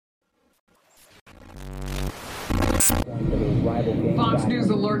Fox News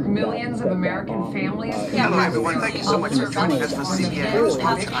alert millions of American families. Hello, everyone. Thank you so much for joining us for CBN News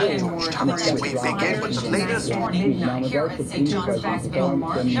Watch. I'm George Thomas. We begin with the latest. Here at St. John's Hospital,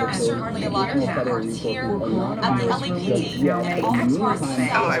 there are certainly a lot of experts here at the LAPD and all across the South.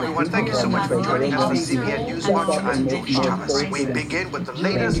 Hello, everyone. Thank you so much for joining us for CBN News Watch. I'm George Thomas. We begin with the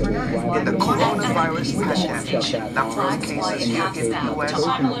latest in the coronavirus pandemic. Number of cases here in the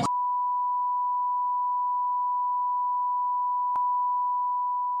U.S.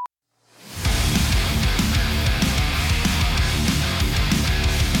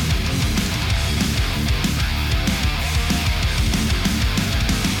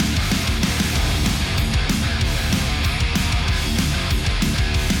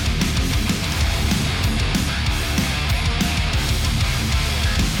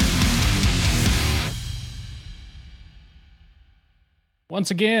 Once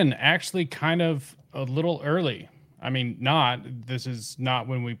again, actually kind of a little early. I mean, this is not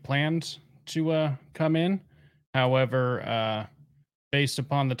when we planned to come in. However, based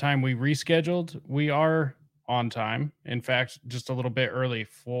upon the time we rescheduled, we are on time. In fact, just a little bit early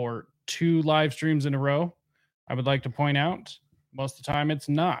for 2 live streams in a row. I would like to point out, most of the time it's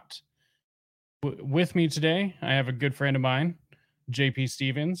not. With me today, I have a good friend of mine, JP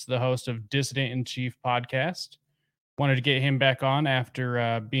Stevens, the host of Dissident in Chief podcast. Wanted to get him back on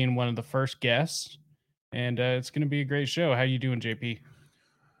after being one of the first guests, and it's going to be a great show. How you doing, JP?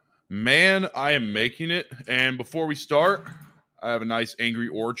 Man, I am making it. And before we start, I have a nice Angry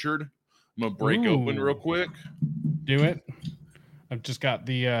Orchard. I'm going to break open real quick. Do it. I've just got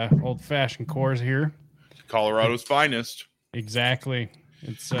the old-fashioned Coors here. Colorado's finest. Exactly.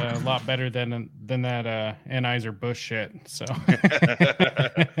 It's a lot better than that Anheuser-Busch shit. So,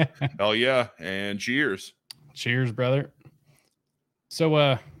 hell yeah, and cheers. Cheers, brother. So,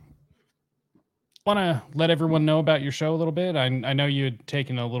 want to let everyone know about your show a little bit? I know you had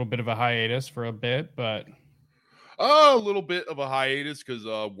taken a little bit of a hiatus for a bit, but... A little bit of a hiatus because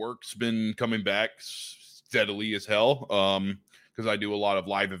work's been coming back steadily as hell because I do a lot of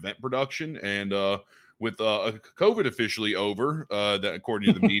live event production, and with COVID officially over, that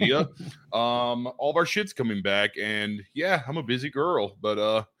according to the media, all of our shit's coming back, and yeah, I'm a busy girl,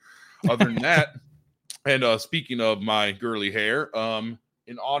 but other than that... And speaking of my girly hair,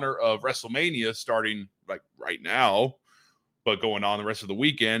 in honor of WrestleMania starting like right now, but going on the rest of the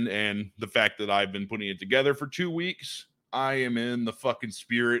weekend, and the fact that I've been putting it together for 2 weeks, I am in the fucking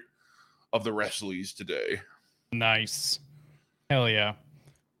spirit of the Wrestlies today. Nice. Hell yeah.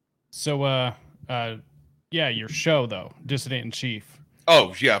 So, yeah, your show though, Dissident in Chief.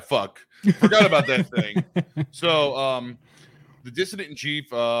 Oh yeah, fuck. Forgot about that thing. So, the Dissident in Chief,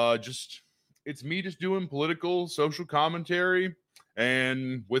 it's me just doing political, social commentary,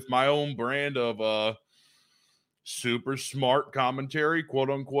 and with my own brand of super smart commentary,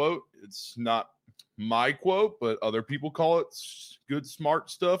 quote unquote. It's not my quote, but other people call it good, smart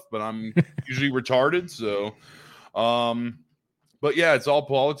stuff, but I'm usually retarded. So, but yeah, it's all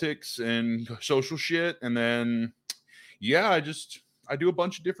politics and social shit. And then, yeah, I do a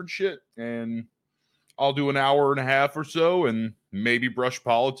bunch of different shit, and I'll do an hour and a half or so and maybe brush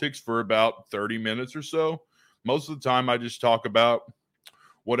politics for about 30 minutes or so. Most of the time, I just talk about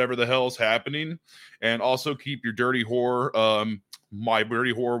whatever the hell is happening, and also keep your dirty whore, my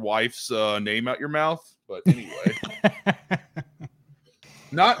dirty whore wife's name out your mouth. But anyway,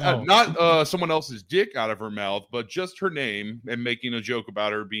 not someone else's dick out of her mouth, but just her name, and making a joke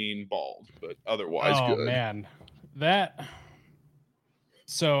about her being bald. But otherwise, good. Oh man, that.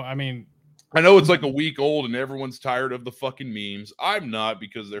 So I mean. I know it's like a week old and everyone's tired of the fucking memes. I'm not,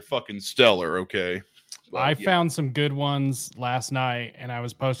 because they're fucking stellar, okay? But, I found some good ones last night, and I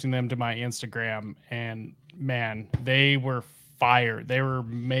was posting them to my Instagram, and man, they were fire. They were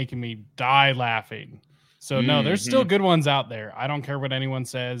making me die laughing. So no, there's still good ones out there. I don't care what anyone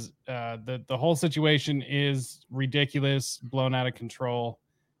says. The whole situation is ridiculous, blown out of control.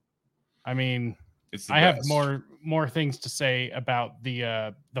 I mean... I have more things to say about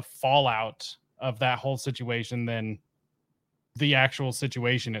the fallout of that whole situation than the actual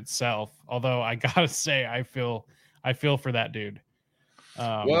situation itself. Although I gotta say, I feel for that dude.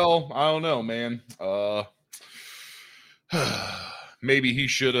 Well, I don't know, man. Maybe he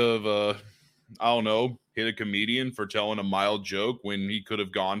should have, I don't know, hit a comedian for telling a mild joke when he could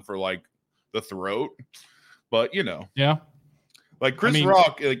have gone for like the throat. But you know, yeah. Like Chris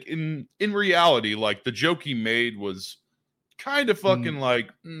Rock, like in reality, like the joke he made was kind of fucking like,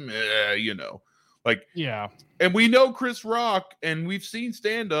 you know, like, yeah. And we know Chris Rock, and we've seen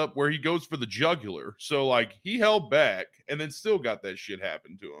stand up where he goes for the jugular. So like he held back and then still got that shit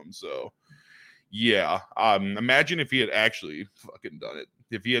happen to him. So Yeah. Imagine if he had actually fucking done it.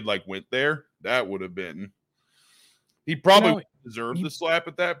 If he had like went there, that would have been. He probably deserved the slap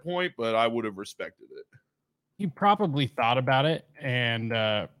at that point, but I would have respected it. He probably thought about it and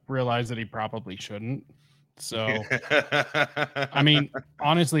realized that he probably shouldn't. So, I mean,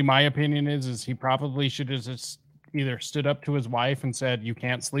 honestly, my opinion is he probably should have just either stood up to his wife and said, "You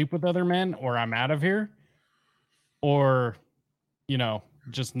can't sleep with other men, or I'm out of here," or, you know,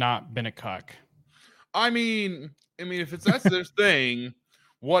 just not been a cuck. I mean, if that's their thing,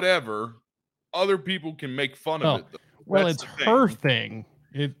 whatever. Other people can make fun of it. Though. Well, it's her thing.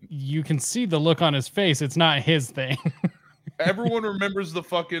 You can see the look on his face. It's not his thing. Everyone remembers the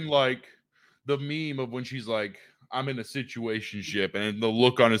fucking like the meme of when she's like, "I'm in a situationship," and the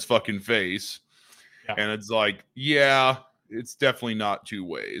look on his fucking face, and it's like, yeah, it's definitely not two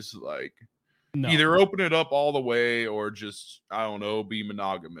ways. Like, either open it up all the way, or just I don't know, be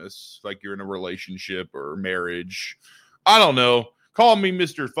monogamous, like you're in a relationship or marriage. I don't know. Call me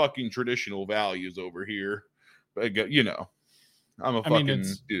Mr. fucking traditional values over here, but you know. I'm a fucking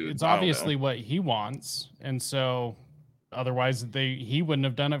dude. It's obviously what he wants, and so otherwise he wouldn't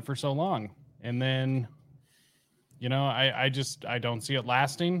have done it for so long. And then, you know, I don't see it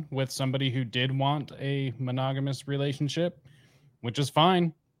lasting with somebody who did want a monogamous relationship, which is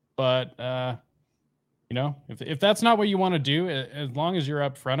fine. But you know, if that's not what you want to do, as long as you're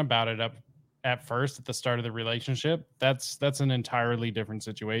upfront about it at first at the start of the relationship, that's an entirely different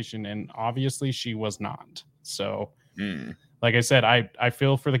situation. And obviously she was not. So. Like I said, I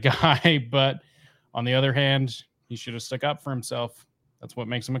feel for the guy, but on the other hand, he should have stuck up for himself. That's what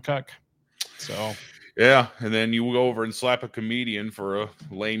makes him a cuck. So, yeah, and then you go over and slap a comedian for a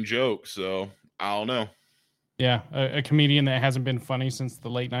lame joke. So, I don't know. Yeah, a comedian that hasn't been funny since the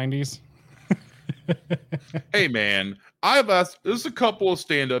late 90s. Hey, man, there's a couple of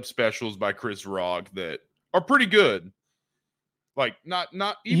stand-up specials by Chris Rock that are pretty good. Like, not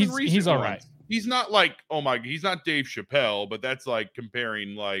even recent he's all ones. right. He's not like, he's not Dave Chappelle, but that's like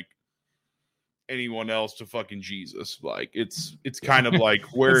comparing like anyone else to fucking Jesus. Like it's kind of like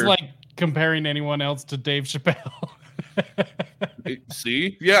where it's like comparing anyone else to Dave Chappelle.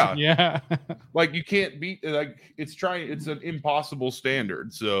 See? Yeah. Yeah. Like you can't beat it's an impossible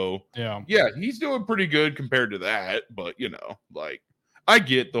standard. So yeah, he's doing pretty good compared to that. But you know, like I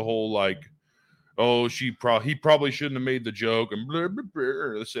get the whole like, oh, he probably shouldn't have made the joke and blah, blah,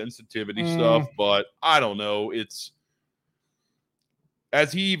 blah, the sensitivity stuff. But I don't know. It's,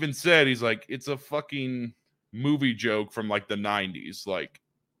 as he even said, he's like, it's a fucking movie joke from like the 90s. Like,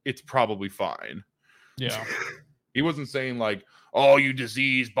 it's probably fine. Yeah. He wasn't saying like, oh, you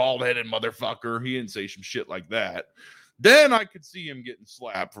diseased, bald-headed motherfucker. He didn't say some shit like that. Then I could see him getting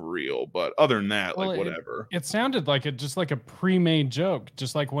slapped for real. But other than that, like, whatever. It sounded like just like a pre-made joke.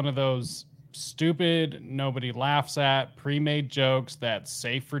 Just like one of those stupid, nobody laughs at pre-made jokes that's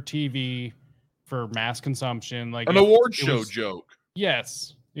safe for TV for mass consumption, like an award show joke.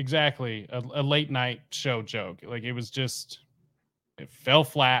 Yes, exactly. A late night show joke. Like it fell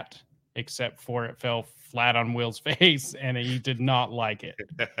flat, except for it fell flat on Will's face, and he did not like it.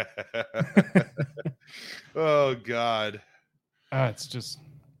 Oh God, it's just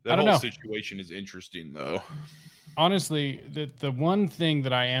that whole situation is interesting, though. Honestly, the one thing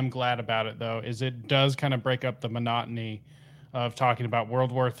that I am glad about it, though, is it does kind of break up the monotony of talking about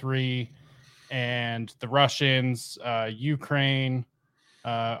World War III and the Russians, Ukraine.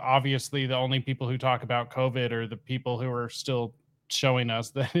 Obviously, the only people who talk about COVID are the people who are still showing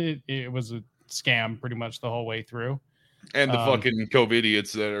us that it was a scam pretty much the whole way through. And the fucking COVID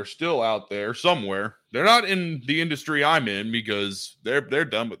idiots that are still out there somewhere. They're not in the industry I'm in because they're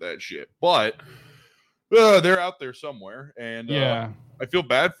done with that shit. But they're out there somewhere, and I feel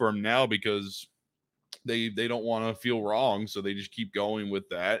bad for them now because they don't want to feel wrong, so they just keep going with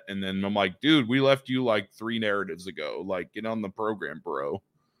that. And then I'm like, dude, we left you like 3 narratives ago. Like, get on the program, bro.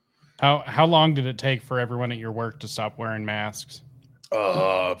 How long did it take for everyone at your work to stop wearing masks?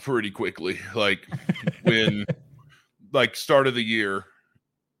 Pretty quickly. Like when, like start of the year,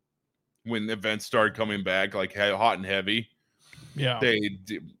 when events started coming back, like hot and heavy. Yeah,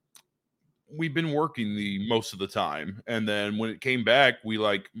 we've been working the most of the time, and then when it came back, we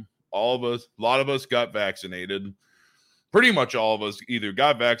like a lot of us got vaccinated. Pretty much all of us either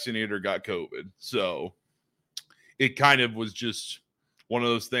got vaccinated or got COVID. So it kind of was just one of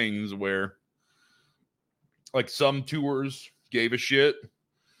those things where like some tours gave a shit,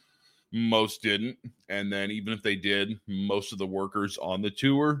 most didn't, and then even if they did, most of the workers on the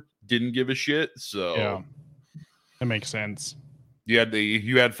tour didn't give a shit. So yeah, that makes sense.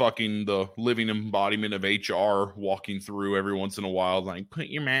 You had fucking the living embodiment of HR walking through every once in a while, like put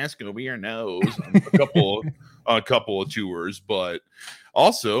your mask over your nose on a couple of tours, but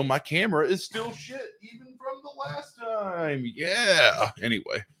also my camera is still shit even from the last time. Yeah.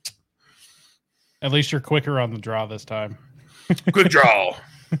 Anyway, At least you're quicker on the draw this time. Quick draw.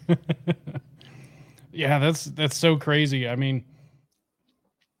 Yeah, that's so crazy. I mean,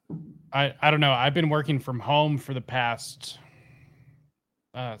 I don't know. I've been working from home for the past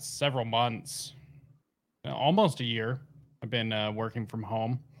several months, almost a year. I've been working from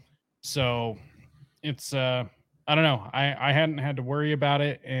home, so it's I don't know. I hadn't had to worry about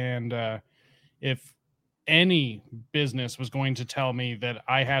it, and if any business was going to tell me that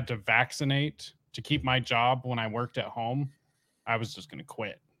I had to vaccinate to keep my job when I worked at home, I was just going to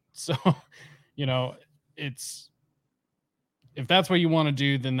quit. So, it's if that's what you want to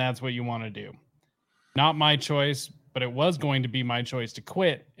do, then that's what you want to do. Not my choice, but it was going to be my choice to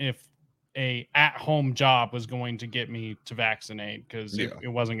quit if a at-home job was going to get me to vaccinate, because it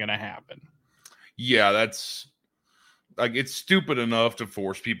wasn't going to happen. Yeah, that's like, it's stupid enough to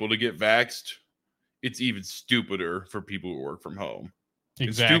force people to get vaxxed. It's even stupider for people who work from home.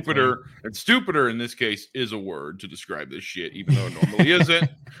 Exactly. And stupider in this case is a word to describe this shit, even though it normally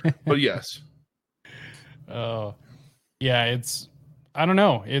isn't. But yes. Oh, yeah. I don't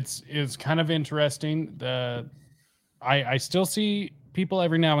know. It's kind of interesting. I still see people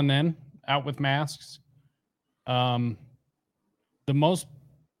every now and then out with masks. The most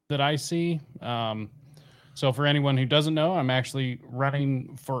that I see. So for anyone who doesn't know, I'm actually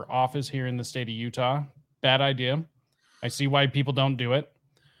running for office here in the state of Utah. Bad idea. I see why people don't do it.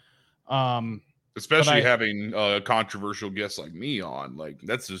 Especially having controversial guests like me on. Like,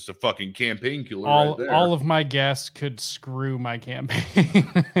 that's just a fucking campaign killer right there. All of my guests could screw my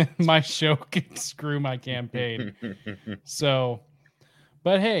campaign. My show could screw my campaign. So,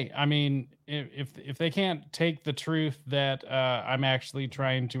 but hey, I mean, if they can't take the truth that I'm actually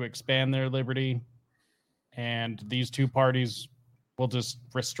trying to expand their liberty, and these two parties will just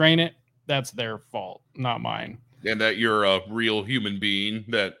restrain it, that's their fault, not mine. And that you're a real human being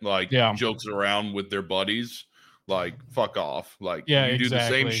that jokes around with their buddies, like, fuck off. Like, you do the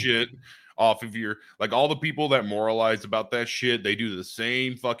same shit off of your, like, all the people that moralize about that shit, they do the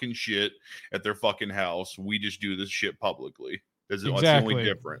same fucking shit at their fucking house. We just do this shit publicly. That's the only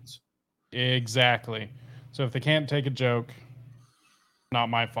difference. Exactly. So if they can't take a joke, not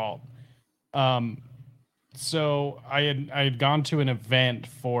my fault. So I had gone to an event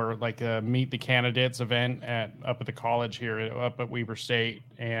for like a Meet the Candidates event up at the college here up at Weber State,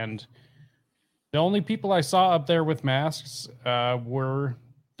 and the only people I saw up there with masks were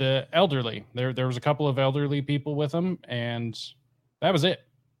the elderly. There was a couple of elderly people with them, and that was it.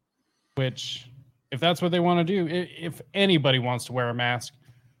 Which, if that's what they want to do, if anybody wants to wear a mask,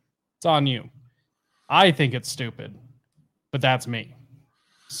 it's on you. I think it's stupid, but that's me.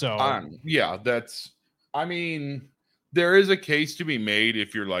 So yeah, I mean, there is a case to be made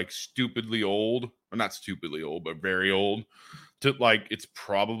if you're like stupidly old, or not stupidly old, but very old, to like, it's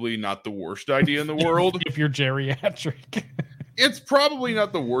probably not the worst idea in the world. If you're geriatric. It's probably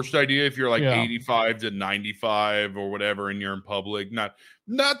not the worst idea if you're like 85 to 95 or whatever and you're in public. Not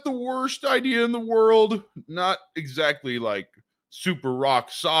the worst idea in the world. Not exactly like super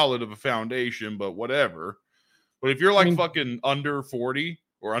rock solid of a foundation, but whatever. But if you're like fucking under 40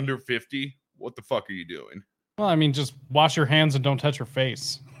 or under 50, what the fuck are you doing? Well, I mean, just wash your hands and don't touch your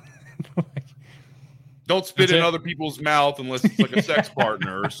face. Don't spit in other people's mouth unless it's like a sex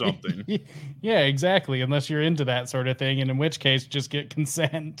partner or something. Yeah, exactly. Unless you're into that sort of thing, and in which case, just get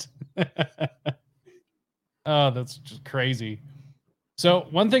consent. Oh, that's just crazy. So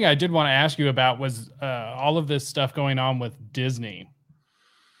one thing I did want to ask you about was all of this stuff going on with Disney.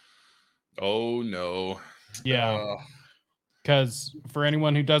 Oh, no. Yeah. Because for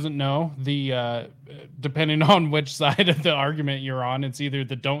anyone who doesn't know, the depending on which side of the argument you're on, it's either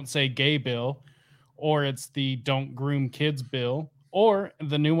the Don't Say Gay bill, or it's the Don't Groom Kids bill, or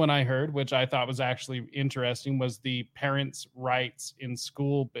the new one I heard, which I thought was actually interesting, was the Parents' Rights in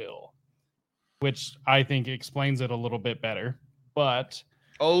School bill, which I think explains it a little bit better. But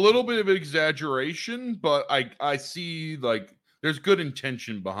a little bit of exaggeration, but I see like there's good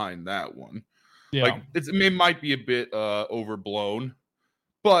intention behind that one. Yeah. Like it might be a bit overblown,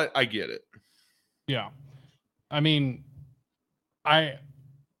 but I get it. Yeah. I mean,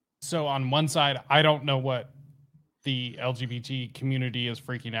 so on one side, I don't know what the LGBT community is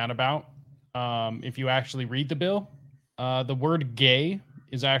freaking out about. If you actually read the bill, the word gay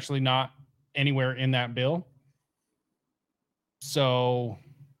is actually not anywhere in that bill. So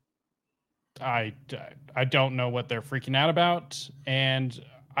I don't know what they're freaking out about, and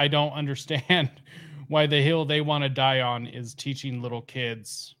I don't understand why the hill they want to die on is teaching little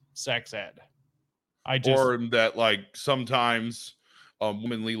kids sex ed. Or that like sometimes a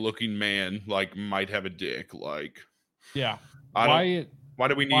womanly looking man like might have a dick. Like, yeah, why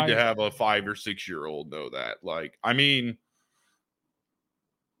do we need to have a 5 or 6 year old know that? Like, I mean,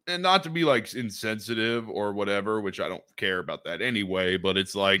 and not to be like insensitive or whatever, which I don't care about that anyway, but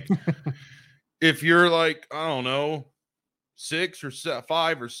it's like if you're like, I don't know, 6 or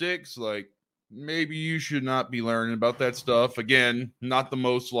 5 or 6, like maybe you should not be learning about that stuff. Again, not the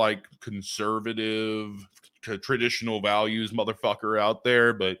most like conservative traditional values motherfucker out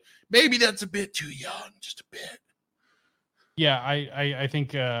there, but maybe that's a bit too young, just a bit. Yeah, I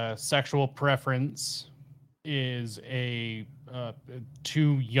think sexual preference is a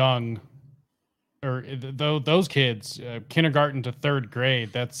too young, or though those kids, kindergarten to 3rd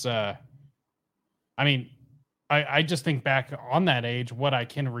grade. That's I mean, I just think back on that age, what I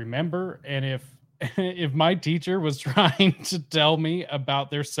can remember, and if my teacher was trying to tell me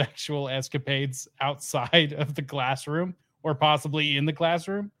about their sexual escapades outside of the classroom or possibly in the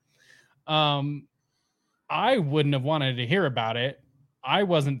classroom, I wouldn't have wanted to hear about it. I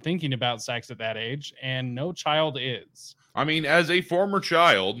wasn't thinking about sex at that age, and no child is. I mean, as a former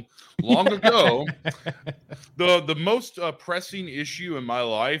child, long ago, the most pressing issue in my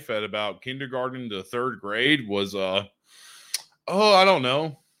life at about kindergarten to 3rd grade was, I don't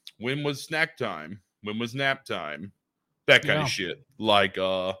know, when was snack time? When was nap time? That kind of shit. Like,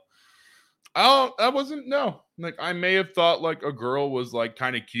 like I may have thought like a girl was like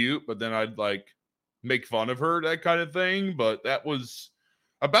kind of cute, but then I'd like make fun of her, that kind of thing. But that was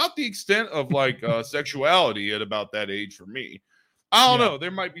about the extent of like sexuality at about that age for me. I don't know.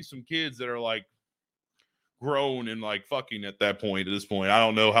 There might be some kids that are like grown and like fucking at that point. At this point, I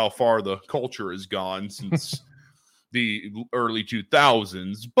don't know how far the culture has gone since the early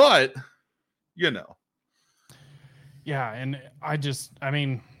 2000s, but you know. Yeah, and I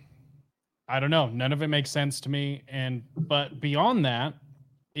mean, I don't know. None of it makes sense to me. But beyond that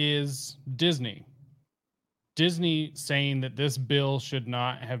is Disney. Disney saying that this bill should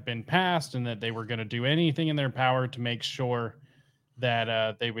not have been passed and that they were going to do anything in their power to make sure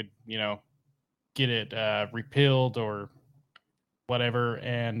that they would, get it repealed or whatever.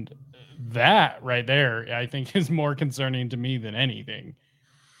 And that right there, I think, is more concerning to me than anything.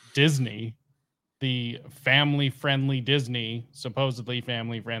 Disney, the family-friendly Disney, supposedly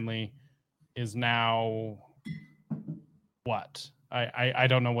family-friendly, is now what? I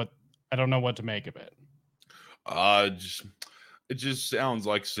don't know what to make of it. It just sounds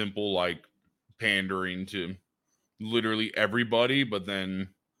like simple like pandering to literally everybody, but then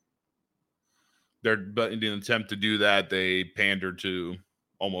in an attempt to do that, they pander to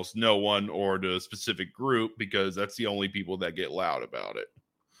almost no one or to a specific group because that's the only people that get loud about it.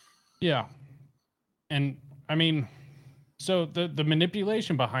 Yeah. And I mean, so the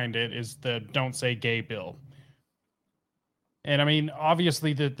manipulation behind it is the Don't Say Gay bill. And I mean,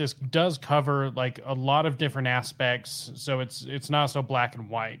 obviously that this does cover like a lot of different aspects, so it's not so black and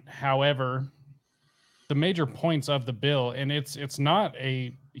white. However, the major points of the bill, and it's not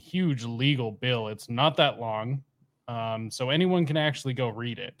a huge legal bill. It's not that long, so anyone can actually go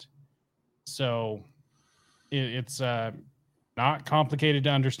read it. So it's not complicated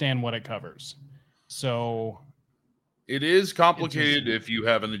to understand what it covers. So it is complicated if you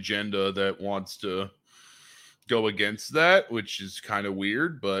have an agenda that wants to go against that, which is kind of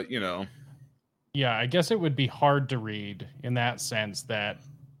weird, but yeah, I guess it would be hard to read in that sense that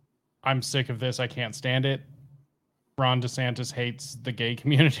I'm sick of this, I can't stand it. Ron DeSantis hates the gay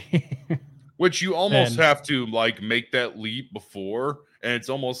community. Which you almost have to like make that leap before, and it's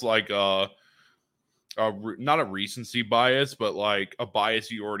almost like not a recency bias, but like a bias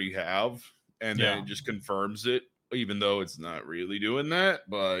you already have, and then it just confirms it, even though it's not really doing that.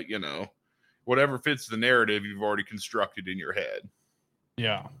 But whatever fits the narrative you've already constructed in your head.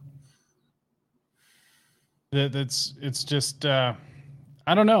 Yeah. It's just, I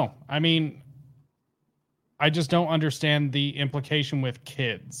don't know. I mean, I just don't understand the implication with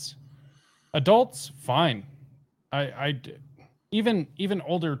kids. Adults, fine. Even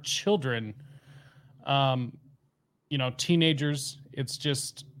older children, teenagers, it's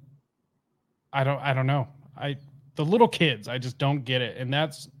just, I don't know. The little kids, I just don't get it. And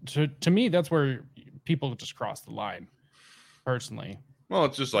that's to me, that's where people just cross the line personally. Well,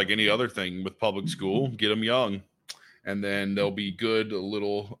 it's just like any other thing with public school, get them young and then they'll be good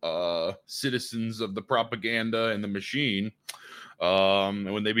little citizens of the propaganda and the machine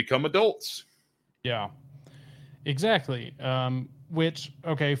when they become adults. Yeah, exactly. Which,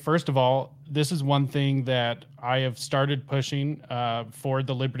 okay, first of all, this is one thing that I have started pushing for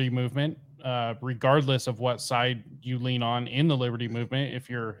the liberty movement, regardless of what side you lean on in the liberty movement. If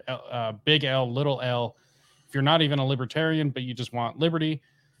you're big L, little L, if you're not even a libertarian, but you just want liberty,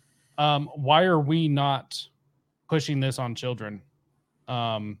 why are we not pushing this on children?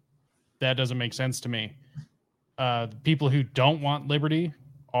 That doesn't make sense to me. People who don't want liberty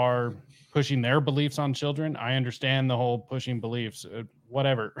are pushing their beliefs on children. I understand the whole pushing beliefs,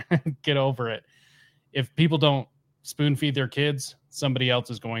 whatever, get over it. If people don't spoon feed their kids, somebody else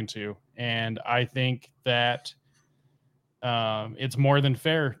is going to. And I think that it's more than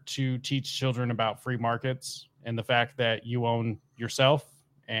fair to teach children about free markets and the fact that you own yourself,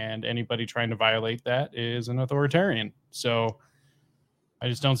 and anybody trying to violate that is an authoritarian. So I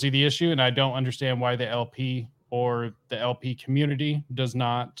just don't see the issue, and I don't understand why the LP or the LP community does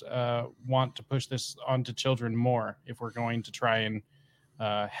not want to push this onto children more if we're going to try and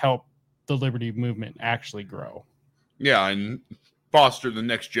help the liberty movement actually grow. Yeah, and foster the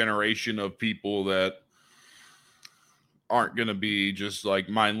next generation of people that aren't going to be just like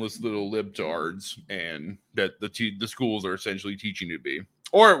mindless little libtards, and that the schools are essentially teaching you to be.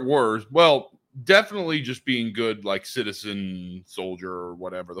 Or at worst, well, definitely just being good, like citizen soldier or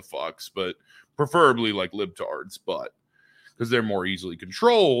whatever the fucks, but preferably like libtards, but because they're more easily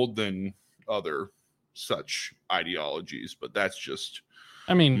controlled than other such ideologies. But that's just,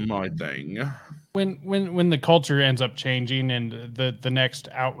 I mean, my thing. When the culture ends up changing and the next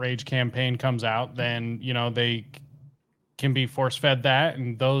outrage campaign comes out, then they can be force fed that,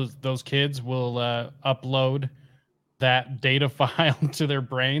 and those kids will upload that data file to their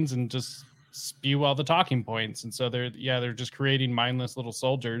brains and just spew all the talking points. And so they're just creating mindless little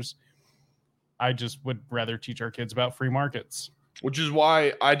soldiers. I just would rather teach our kids about free markets. Which is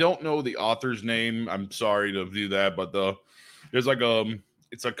why I don't know the author's name. I'm sorry to do that, but there's like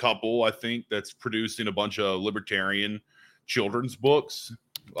it's a couple, I think, that's producing a bunch of libertarian children's books.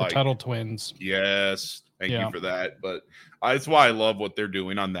 The Tuttle Twins. Yes. Thank you for that. But that's why I love what they're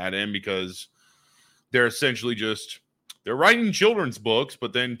doing on that end, because they're essentially they're writing children's books,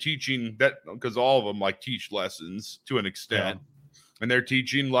 but then teaching that, because all of them like teach lessons to an extent. Yeah. And they're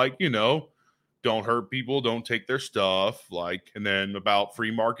teaching don't hurt people, don't take their stuff, and then about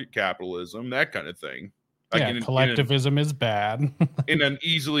free market capitalism, that kind of thing. Collectivism is bad. In an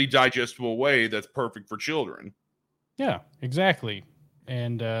easily digestible way that's perfect for children. Yeah, exactly.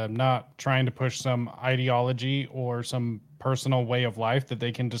 And not trying to push some ideology or some personal way of life that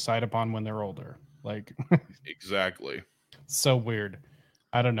they can decide upon when they're older. Exactly. So weird.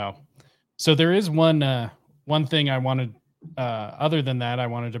 I don't know. So there is one thing I wanted, other than that, I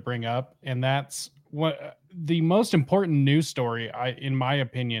wanted to bring up, and that's what the most important news story, in my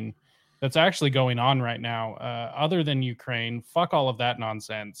opinion, that's actually going on right now, other than Ukraine. Fuck all of that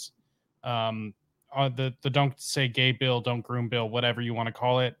nonsense. The don't say gay bill, don't groom bill, whatever you want to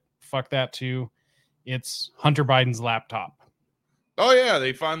call it. Fuck that too. It's Hunter Biden's laptop. Oh yeah,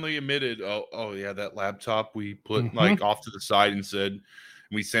 they finally admitted. Oh yeah, that laptop we put off to the side and said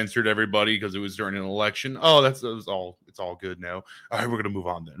we censored everybody because it was during an election. Oh, it was all. It's all good now. All right, we're gonna move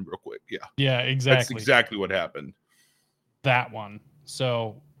on then, real quick. Yeah. Yeah, exactly. That's exactly what happened. That one.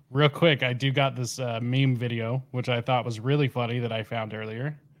 So real quick, I do got this meme video, which I thought was really funny that I found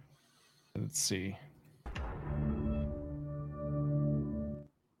earlier. Let's see.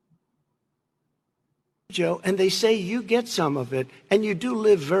 Joe, and they say you get some of it, and you do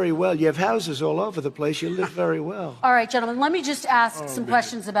live very well. You have houses all over the place. You live very well. All right, gentlemen, let me just ask some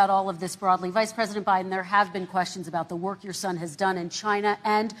questions about all of this broadly. Vice President Biden, there have been questions about the work your son has done in China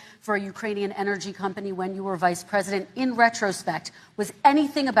and for a Ukrainian energy company when you were vice president. In retrospect, was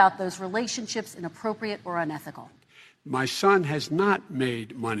anything about those relationships inappropriate or unethical? My son has not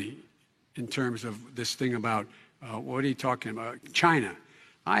made money in terms of this thing about, what are you talking about, China.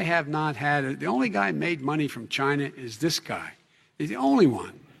 I have not had it. The only guy made money from China is this guy. He's the only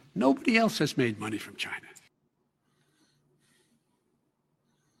one. Nobody else has made money from China.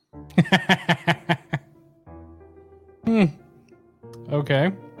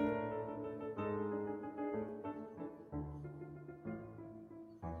 Okay.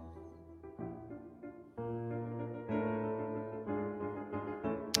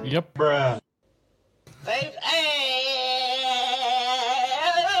 Yep. Bruh.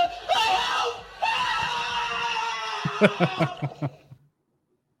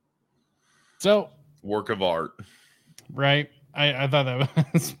 So, work of art, right? I thought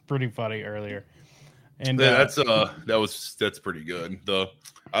that was pretty funny earlier, and that's pretty good.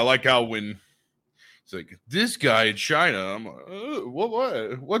 I like how when it's like this guy in China, I'm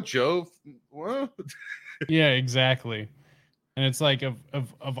like, what, Joe? What? Yeah, exactly. And it's like of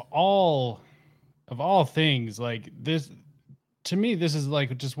all things, like this, to me, this is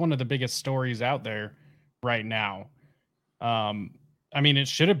like just one of the biggest stories out there right now. I mean, it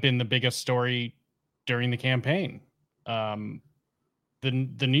should have been the biggest story during the campaign. The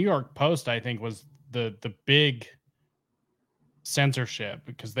New York Post, I think, was the big censorship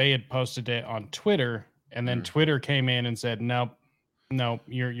because they had posted it on Twitter, and then Twitter came in and said, nope,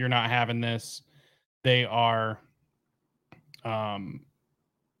 you're not having this. They are,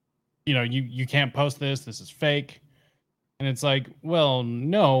 you can't post this. This is fake. And it's like, well,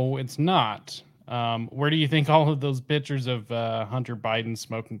 no, it's not. Where do you think all of those pictures of Hunter Biden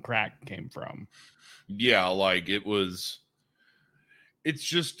smoking crack came from? Yeah, like it's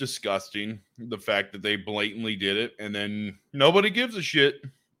just disgusting, the fact that they blatantly did it, and then nobody gives a shit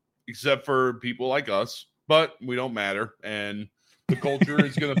except for people like us, but we don't matter, and the culture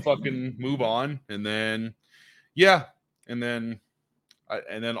is going to fucking move on, and then, yeah, and then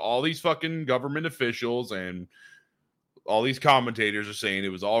all these fucking government officials and all these commentators are saying it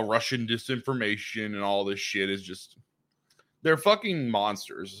was all Russian disinformation and all this shit is just, they're fucking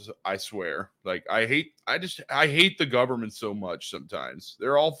monsters. I swear. Like, I hate the government so much sometimes.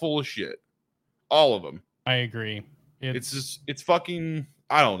 They're all full of shit. All of them. I agree. It's fucking,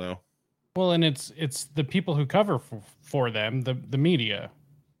 I don't know. Well, and it's the people who cover for them, the media,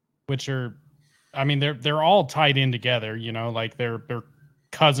 which are, I mean, they're all tied in together, like they're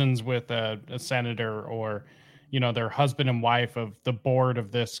cousins with a senator, or they're husband and wife of the board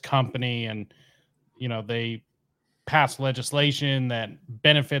of this company, and they pass legislation that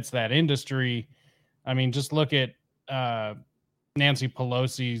benefits that industry. I mean, just look at Nancy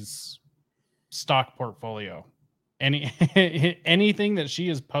Pelosi's stock portfolio. Anything that she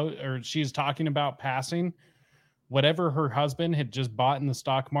is she's talking about passing, whatever her husband had just bought in the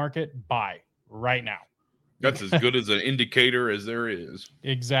stock market, buy right now. That's as good as an indicator as there is.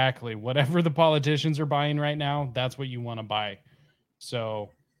 Exactly. Whatever the politicians are buying right now, that's what you want to buy. So,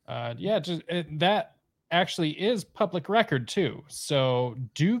 that actually is public record too. So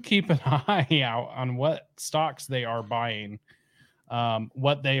do keep an eye out on what stocks they are buying,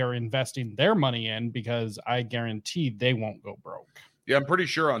 what they are investing their money in, because I guarantee they won't go broke. Yeah, I'm pretty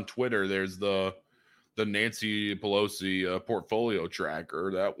sure on Twitter there's the Nancy Pelosi portfolio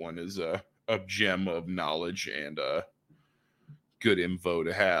tracker. That one is a gem of knowledge and good info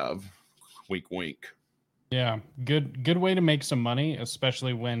to have. Wink, wink. Yeah, good way to make some money,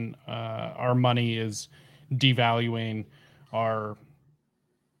 especially when our money is devaluing. Our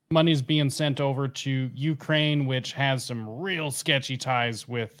money's being sent over to Ukraine, which has some real sketchy ties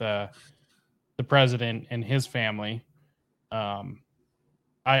with the president and his family.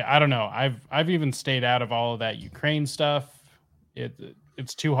 I don't know. I've even stayed out of all of that Ukraine stuff.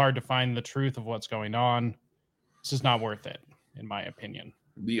 It's too hard to find the truth of what's going on. It's just not worth it, in my opinion.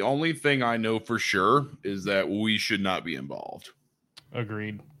 The only thing I know for sure is that we should not be involved.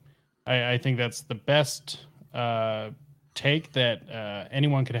 Agreed. I think that's the best take that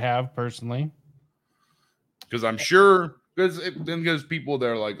anyone could have, personally. Because I'm sure, because people that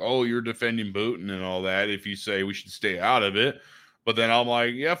are like, oh, you're defending Putin and all that, if you say we should stay out of it. But then I'm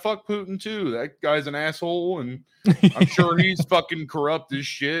like, yeah, fuck Putin too. That guy's an asshole, and I'm sure he's fucking corrupt as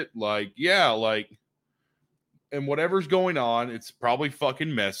shit. Like, yeah, like, and whatever's going on, it's probably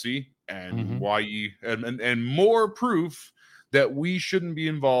fucking messy. And why and more proof that we shouldn't be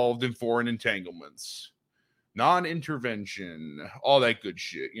involved in foreign entanglements, non-intervention, all that good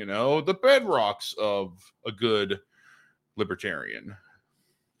shit. The bedrocks of a good libertarian,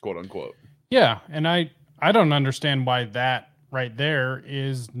 quote unquote. Yeah, and I don't understand why that right there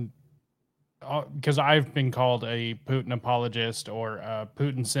is, because I've been called a Putin apologist or a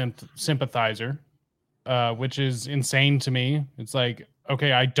Putin sympathizer, which is insane to me. It's like,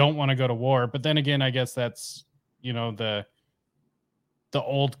 okay, I don't want to go to war, but then again, I guess that's the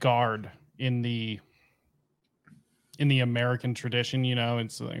old guard in the American tradition.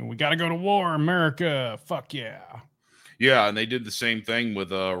 It's like, we got to go to war, America. Fuck yeah. Yeah, and they did the same thing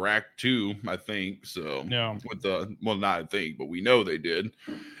with Iraq too, I think. So yeah, not I think, but we know they did,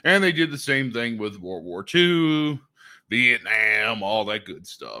 and they did the same thing with World War II, Vietnam, all that good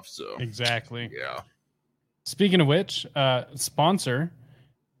stuff. So exactly. Yeah. Speaking of which, sponsor,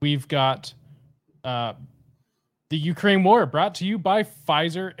 we've got the Ukraine war, brought to you by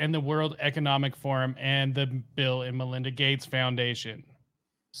Pfizer and the World Economic Forum and the Bill and Melinda Gates Foundation.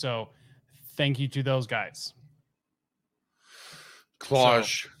 So thank you to those guys.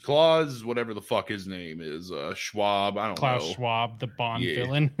 Klaus, whatever the fuck his name is, Schwab, I don't know. Klaus Schwab, the Bond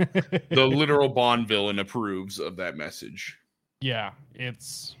villain. The literal Bond villain approves of that message. Yeah,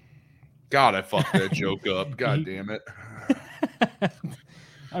 it's... God, I fucked that joke up. God damn it.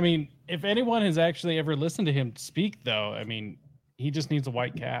 I mean, if anyone has actually ever listened to him speak, though, I mean, he just needs a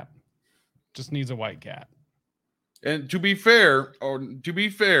white cat. Just needs a white cat. And to be fair,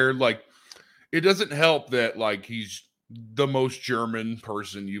 like, it doesn't help that, like, he's the most German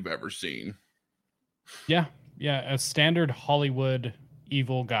person you've ever seen. Yeah. A standard Hollywood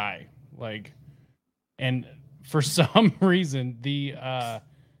evil guy. Like, and for some reason,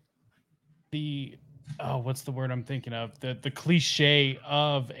 what's the word I'm thinking of? The cliche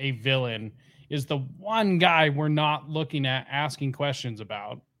of a villain is the one guy we're not looking at asking questions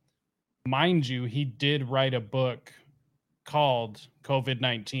about. Mind you, he did write a book called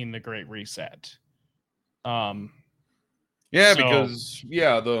COVID-19, The Great Reset. The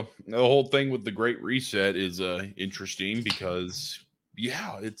whole thing with the Great Reset is interesting because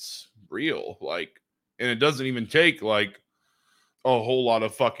it's real. Like, and it doesn't even take like a whole lot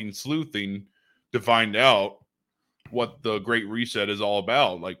of fucking sleuthing to find out what the Great Reset is all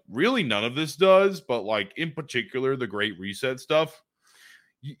about. Like, really none of this does, but like in particular the Great Reset stuff,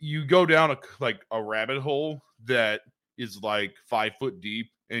 you go down a rabbit hole that is like 5 foot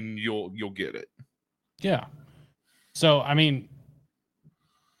deep and you'll get it. Yeah. So I mean,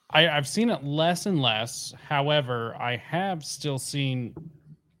 I've seen it less and less. However, I have still seen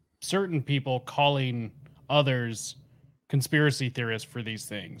certain people calling others conspiracy theorists for these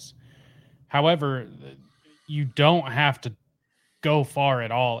things. However, you don't have to go far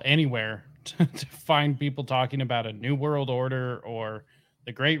at all anywhere to find people talking about a new world order or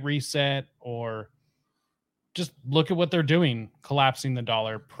the Great Reset, or just look at what they're doing, collapsing the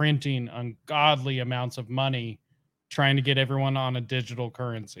dollar, printing ungodly amounts of money, trying to get everyone on a digital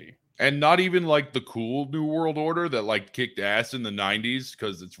currency. And not even like the cool new world order that like kicked ass in the 90s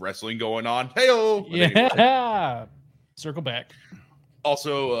because it's wrestling going on. Hey-o! Yeah. Anyway. Circle back.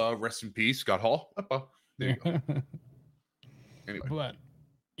 Also, rest in peace, Scott Hall. There you go. Anyway. But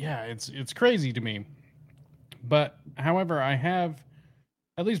yeah, it's crazy to me. But however, I have,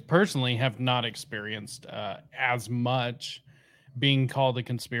 at least personally, have not experienced as much being called a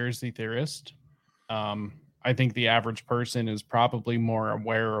conspiracy theorist. I think the average person is probably more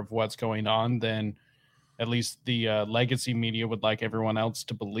aware of what's going on than at least the legacy media would like everyone else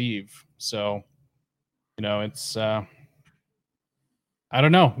to believe. So, it's I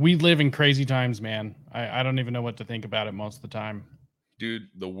don't know. We live in crazy times, man. I don't even know what to think about it most of the time. Dude,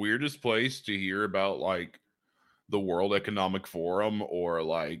 the weirdest place to hear about like the World Economic Forum or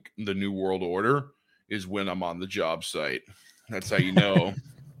like the New World Order is when I'm on the job site. That's how you know.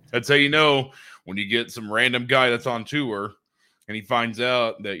 That's how you know when you get some random guy that's on tour and he finds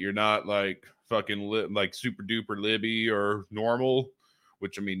out that you're not like fucking like super duper Libby or normal,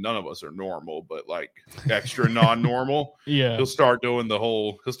 which I mean, none of us are normal, but like extra non-normal. Yeah. He'll start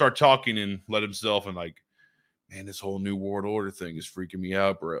talking and let himself and like, man, this whole New World Order thing is freaking me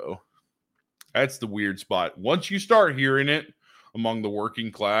out, bro. That's the weird spot. Once you start hearing it among the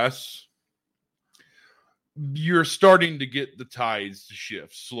working class, you're starting to get the tides to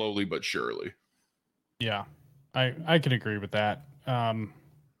shift slowly but surely. Yeah, I could agree with that.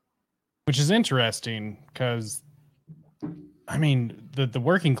 Which is interesting because, I mean, the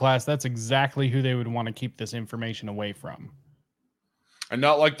working class, that's exactly who they would want to keep this information away from. And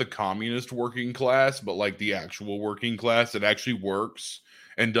not like the communist working class, but like the actual working class that actually works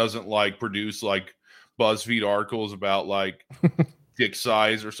and doesn't like produce like BuzzFeed articles about like dick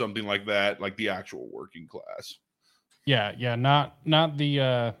size or something like that, like the actual working class. Yeah, not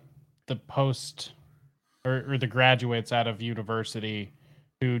the post or the graduates out of university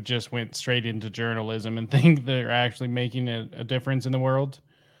who just went straight into journalism and think they're actually making a difference in the world.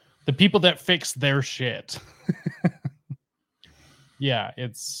 The people that fix their shit. Yeah,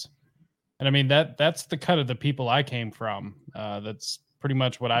 and I mean that's the cut of the people I came from. That's pretty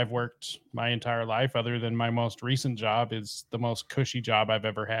much what I've worked my entire life, other than my most recent job is the most cushy job I've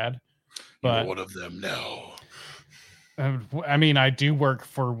ever had. But you're one of them now. I mean, I do work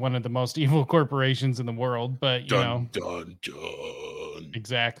for one of the most evil corporations in the world, but dun.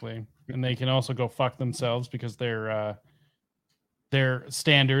 Exactly. And they can also go fuck themselves because their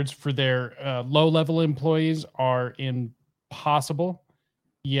standards for their low-level employees are impossible.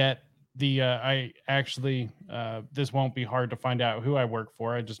 Yet I actually this won't be hard to find out who I work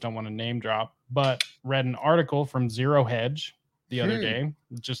for. I just don't want to name drop, but read an article from Zero Hedge the other day,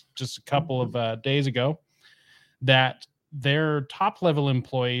 just a couple of days ago, that their top-level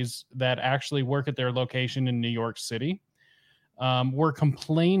employees that actually work at their location in New York City were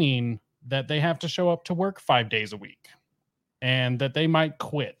complaining that they have to show up to work 5 days a week and that they might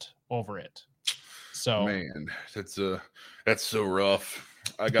quit over it. So, man, that's so rough.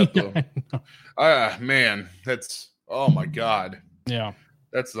 I got man, that's Oh my God. Yeah.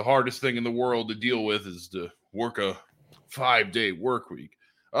 That's the hardest thing in the world to deal with, is to work a 5-day work week.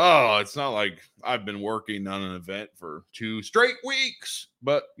 Oh, it's not like I've been working on an event for 2 straight weeks,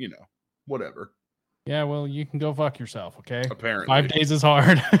 but whatever. Yeah, well, you can go fuck yourself, okay? Apparently. 5 days is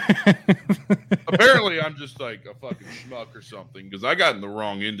hard. Apparently, I'm just like a fucking schmuck or something, because I got in the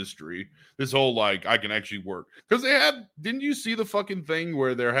wrong industry. This whole, like, I can actually work. Because didn't you see the fucking thing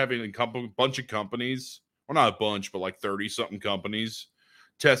where they're having a bunch of companies, well, not a bunch, but like 30-something companies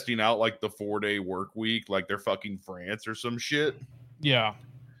testing out like the 4-day work week, like they're fucking France or some shit? Yeah.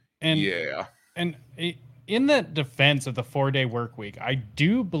 And yeah. And in the defense of the 4-day work week, I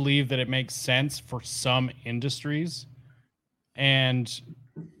do believe that it makes sense for some industries. And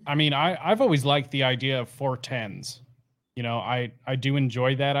I mean, I've always liked the idea of 410s. I do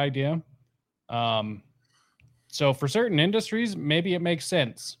enjoy that idea. So for certain industries, maybe it makes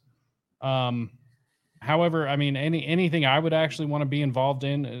sense. However, I mean, anything I would actually want to be involved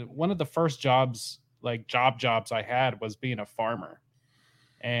in, one of the first jobs, like jobs I had, was being a farmer.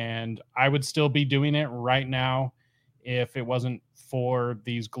 And I would still be doing it right now if it wasn't for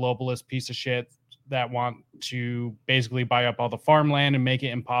these globalist piece of shit that want to basically buy up all the farmland and make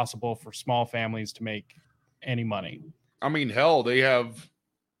it impossible for small families to make any money. I mean, hell,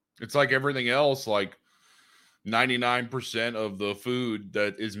 it's like everything else, like 99% of the food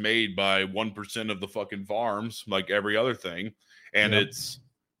that is made by 1% of the fucking farms, like every other thing. And It's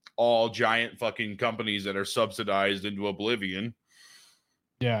all giant fucking companies that are subsidized into oblivion.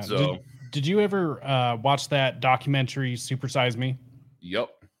 Yeah. So, did you ever watch that documentary, Super Size Me? Yep.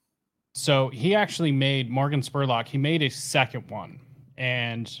 So he actually made, Morgan Spurlock, he made a second one.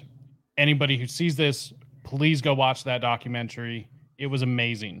 And anybody who sees this, please go watch that documentary. It was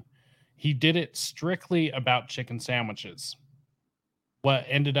amazing. He did it strictly about chicken sandwiches. What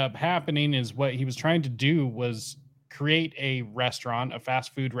ended up happening is, what he was trying to do was create a restaurant, a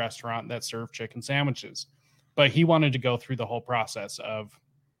fast food restaurant that served chicken sandwiches. But he wanted to go through the whole process of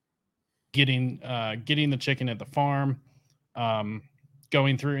getting the chicken at the farm,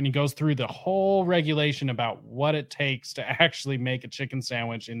 going through, and he goes through the whole regulation about what it takes to actually make a chicken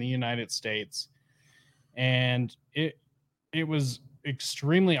sandwich in the United States. And it was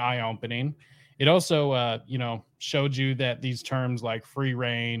extremely eye-opening. It also, showed you that these terms like free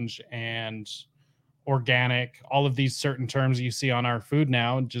range and organic, all of these certain terms you see on our food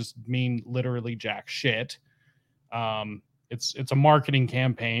now just mean literally jack shit. It's a marketing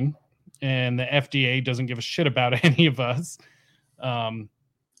campaign, and the FDA doesn't give a shit about any of us.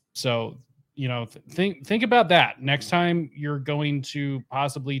 So, think about that next time you're going to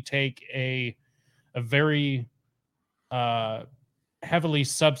possibly take a very heavily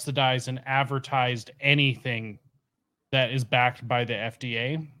subsidized and advertised anything that is backed by the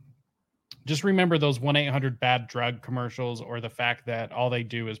FDA. Just remember those 1-800 bad drug commercials, or the fact that all they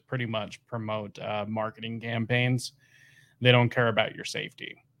do is pretty much promote marketing campaigns. They don't care about your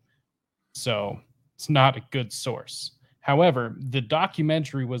safety. So it's not a good source. However, the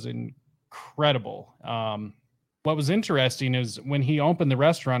documentary was incredible. What was interesting is when he opened the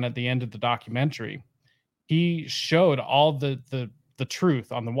restaurant at the end of the documentary, he showed all the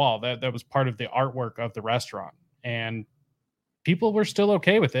truth on the wall. That was part of the artwork of the restaurant. And people were still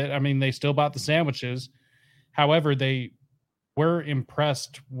okay with it. I mean, they still bought the sandwiches. However, they were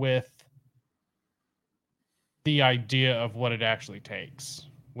impressed with the idea of what it actually takes,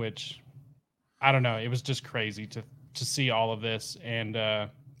 which, I don't know. It was just crazy to see all of this, and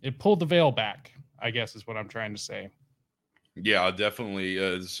it pulled the veil back, I guess is what I'm trying to say. Yeah, definitely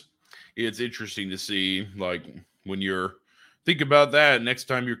is. It's interesting to see, like, when think about that next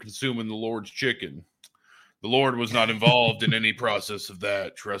time you're consuming the Lord's chicken. The Lord was not involved in any process of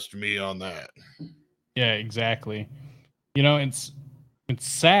that. Trust me on that. Yeah, exactly. It's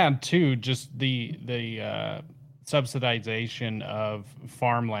sad too, just the subsidization of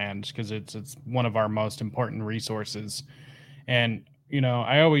farmland, because it's one of our most important resources. And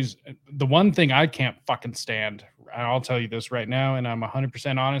the one thing I can't fucking stand, and I'll tell you this right now, and I'm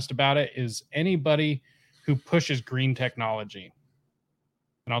 100% honest about it, is anybody who pushes green technology.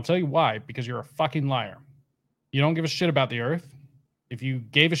 And I'll tell you why, because you're a fucking liar. You don't give a shit about the earth. If you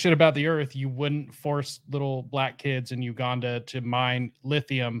gave a shit about the earth, you wouldn't force little black kids in Uganda to mine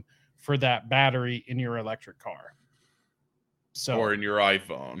lithium for that battery in your electric car. Or in your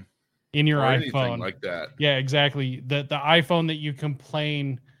iPhone. In your or iPhone. Anything like that. Yeah, exactly. The iPhone that you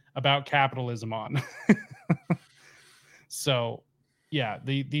complain about capitalism on. So, yeah,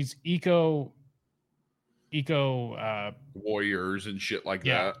 these eco warriors and shit like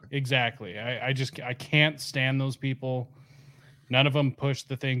that. Exactly. I can't stand those people. None of them push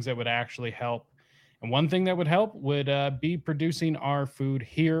the things that would actually help. And one thing that would help would be producing our food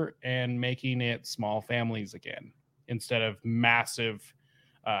here and making it small families again, instead of massive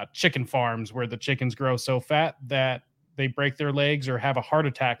chicken farms where the chickens grow so fat that they break their legs or have a heart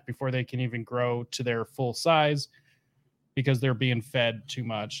attack before they can even grow to their full size because they're being fed too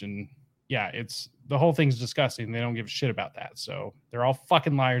much. And yeah, it's the whole thing's disgusting. They don't give a shit about that. So they're all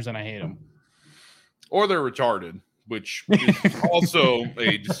fucking liars and I hate them. Or they're retarded, which is also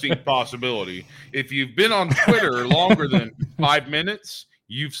a distinct possibility. If you've been on Twitter longer than 5 minutes,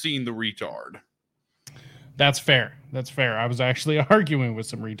 you've seen the retard. That's fair. That's fair. I was actually arguing with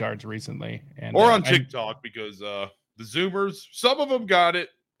some retards recently. And, or on TikTok because the Zoomers, some of them got it.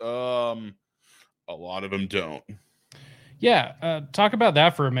 A lot of them don't. Yeah. Talk about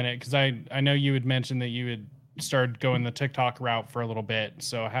that for a minute, because I know you had mentioned that you had started going the TikTok route for a little bit.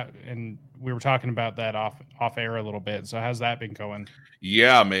 So and we were talking about that off air a little bit. So how's that been going?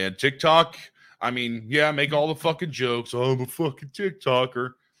 Yeah, man. TikTok. I mean, yeah, make all the fucking jokes. Oh, I'm a fucking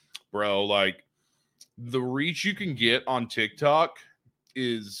TikToker. Bro, like, the reach you can get on TikTok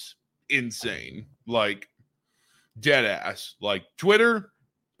is insane. Like, dead ass. Like, Twitter,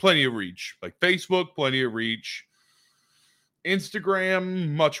 plenty of reach. Like, Facebook, plenty of reach. Instagram,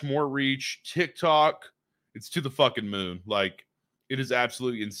 much more reach. TikTok, it's to the fucking moon. Like, it is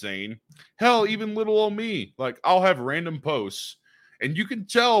absolutely insane. Hell, even little old me. Like, I'll have random posts, and you can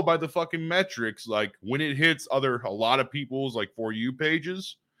tell by the fucking metrics, like, when it hits a lot of people's, like, For You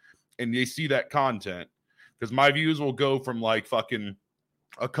pages, and they see that content. Because my views will go from, like, fucking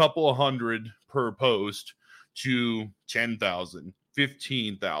a couple of hundred per post to 10,000,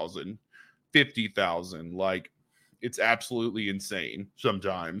 15,000, 50,000. Like, it's absolutely insane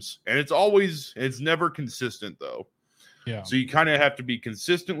sometimes. And it's never consistent, though. Yeah. So you kind of have to be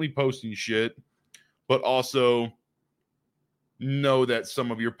consistently posting shit, but also know that some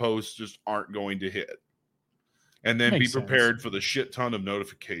of your posts just aren't going to hit. And then be prepared for the shit ton of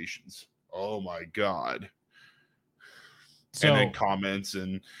notifications. Oh my God. So, and then comments,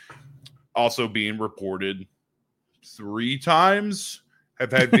 and also being reported 3 times.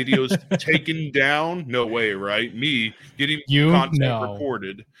 Have had videos taken down. No way, right? Me getting content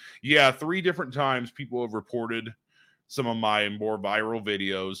reported. Yeah, 3 different times people have reported some of my more viral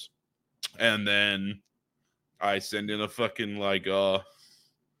videos. And then I send in a fucking, like, a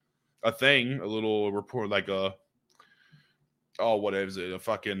little report, like what is it?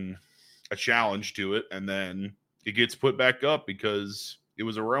 A challenge to it. And then it gets put back up because it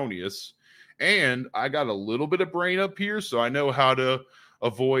was erroneous. And I got a little bit of brain up here, so I know how to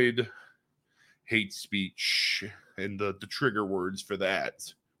avoid hate speech and the trigger words for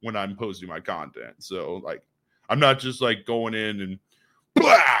that when I'm posting my content. So, like, I'm not just, like, going in and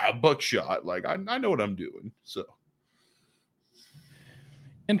blah, buckshot. Like, I know what I'm doing. So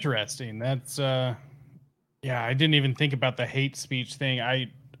interesting. That's yeah, I didn't even think about the hate speech thing.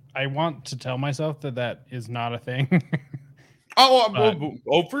 I want to tell myself that is not a thing.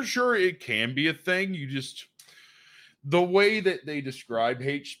 For sure it can be a thing. You just, the way that they describe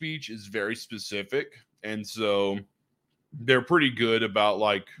hate speech is very specific, and so they're pretty good about,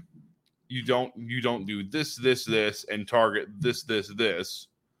 like, you don't do this and target this.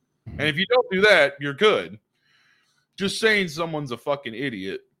 And if you don't do that, you're good. Just saying someone's a fucking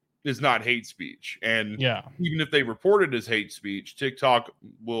idiot is not hate speech. And yeah, even if they report it as hate speech, TikTok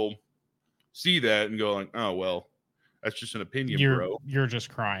will see that and go like, oh, well, that's just an opinion, bro. You're just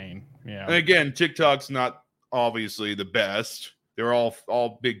crying. Yeah. And again, TikTok's not obviously the best. They're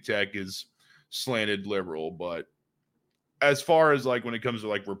all big tech is slanted liberal, but as far as, like, when it comes to,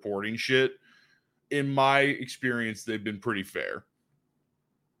 like, reporting shit, in my experience, they've been pretty fair.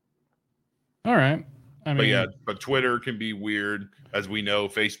 All right. But Twitter can be weird, as we know.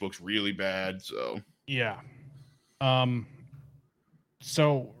 Facebook's really bad, so yeah.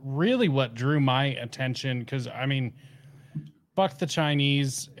 So really, what drew my attention, because fuck the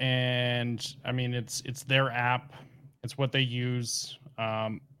Chinese, and it's their app, it's what they use.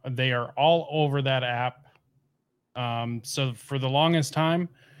 They are all over that app. So for the longest time,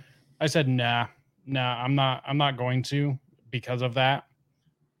 I said, nah, I'm not going to, because of that.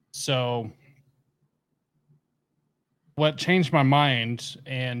 So what changed my mind,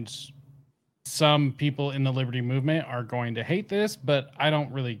 and some people in the liberty movement are going to hate this, but I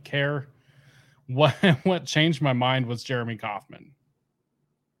don't really care. What changed my mind was Jeremy Kauffman.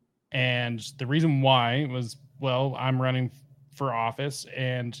 And the reason why was, well, I'm running for office,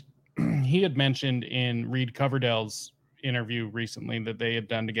 and he had mentioned in Reed Coverdale's interview recently that they had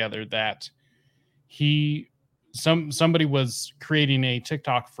done together that somebody was creating a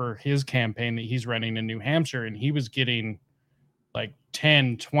TikTok for his campaign that he's running in New Hampshire, and he was getting like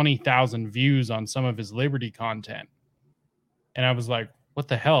 10, 20,000 views on some of his Liberty content. And I was like, what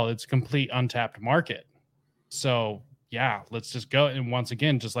the hell? It's a complete untapped market. So yeah, let's just go. And once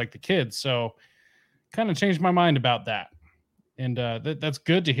again, just like the kids. So kind of changed my mind about that. And that's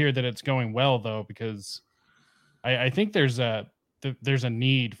good to hear that it's going well, though, because I think there's a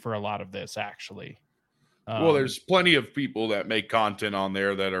need for a lot of this, actually. Well, there's plenty of people that make content on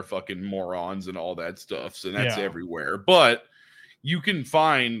there that are fucking morons and all that stuff. So that's everywhere. But you can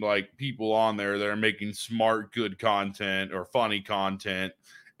find like people on there that are making smart, good content or funny content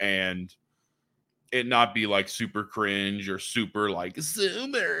and it not be like super cringe or super like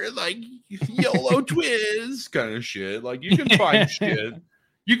zoomer, like YOLO Twiz kind of shit. Like you can find shit.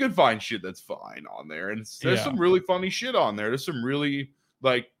 You can find shit that's fine on there. And there's some really funny shit on there. There's some really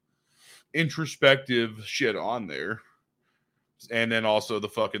like introspective shit on there. And then also the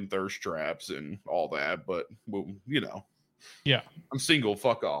fucking thirst traps and all that. But, well, you know. Yeah. I'm single.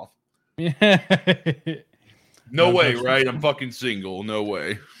 Fuck off. Yeah. No way, right? I'm fucking single. No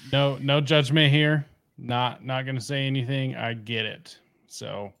way. No judgment here. Not gonna say anything. I get it.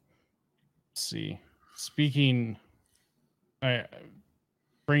 So let's see. Bringing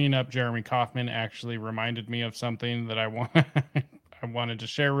up Jeremy Kauffman actually reminded me of something that I wanted to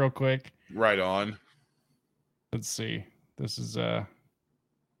share real quick. Right on. Let's see. This is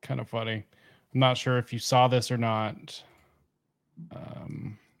kind of funny. I'm not sure if you saw this or not.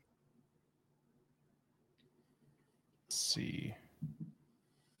 Let's see.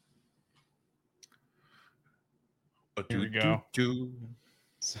 Here we go.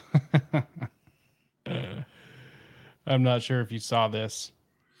 I'm not sure if you saw this.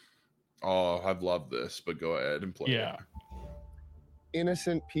 Oh, I've loved this, but go ahead and play it.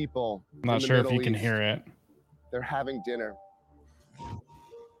 Innocent people. I'm not sure if you can hear it. They're having dinner.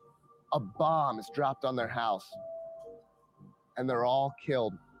 A bomb is dropped on their house. And they're all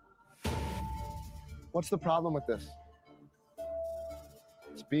killed. What's the problem with this?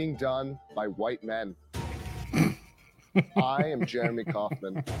 It's being done by white men. I am Jeremy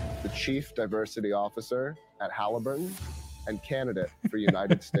Kauffman, the Chief Diversity Officer at Halliburton and candidate for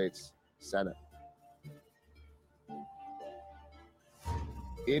United States Senate.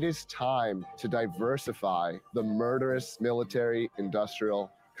 It is time to diversify the murderous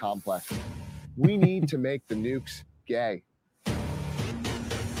military-industrial complex. We need to make the nukes gay.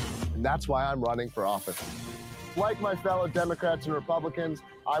 And that's why I'm running for office. Like my fellow Democrats and Republicans,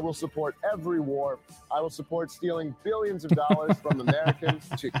 I will support every war. I will support stealing billions of dollars from Americans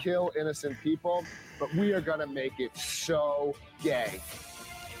to kill innocent people, but we are gonna make it so gay.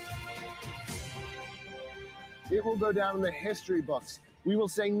 It will go down in the history books. We will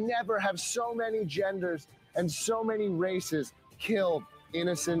say never have so many genders and so many races killed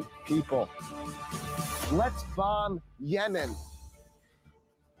innocent people. Let's bomb Yemen.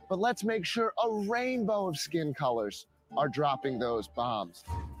 But let's make sure a rainbow of skin colors are dropping those bombs.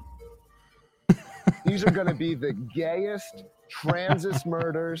 These are going to be the gayest transist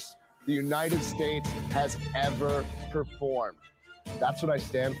murders the United States has ever performed. That's what I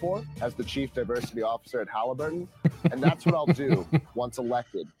stand for as the Chief Diversity Officer at Halliburton, and that's what I'll do once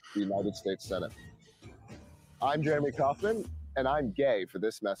elected to the United States Senate. I'm Jeremy Kauffman, and I'm gay for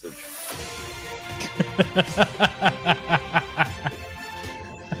this message.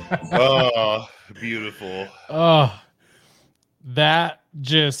 Oh, beautiful. Oh, that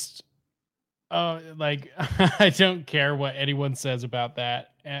just, like, I don't care what anyone says about that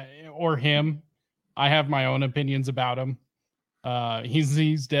or him. I have my own opinions about him.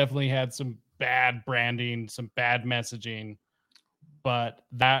 He's definitely had some bad branding, some bad messaging, but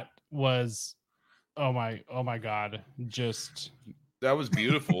that was, oh my God, just. That was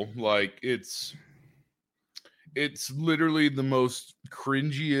beautiful. Like it's literally the most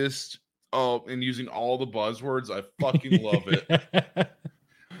cringiest. Oh, and using all the buzzwords, I fucking love it.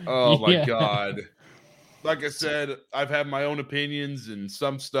 Oh my God. Like I said, I've had my own opinions and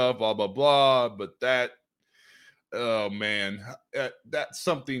some stuff, blah, blah, blah. But that, oh man, that's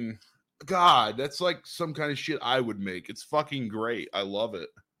something, God, that's like some kind of shit I would make. It's fucking great. I love it.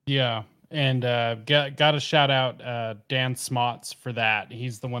 Yeah. And got to shout out Dan Smots for that.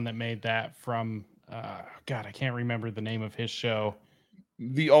 He's the one that made that from, God, I can't remember the name of his show.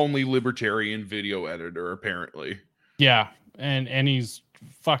 The only libertarian video editor, apparently. Yeah, and he's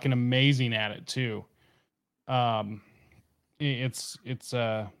fucking amazing at it too. It's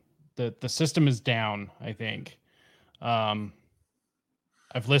the system is down, I think. I've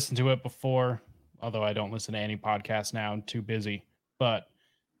listened to it before, although I don't listen to any podcast now. I'm too busy. But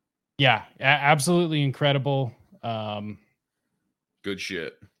yeah, absolutely incredible. Good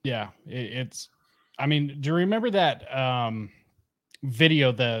shit. Yeah, it's. I mean, do you remember that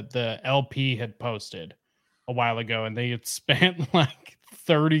video the LP had posted a while ago, and they had spent like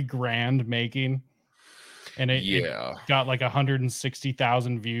 30 grand making, and it got like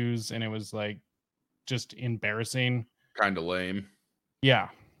 160,000 views, and it was like just embarrassing. Kind of lame. Yeah.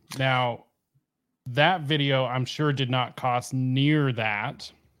 Now that video, I'm sure, did not cost near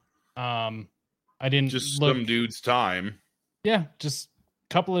that. I didn't just look. Some dude's time. Yeah, just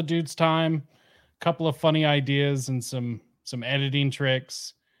a couple of dudes' time, a couple of funny ideas, and some editing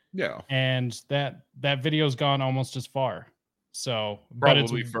tricks. Yeah, and that video's gone almost as far. So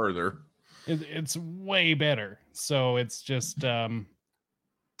probably further. It's way better. So it's just I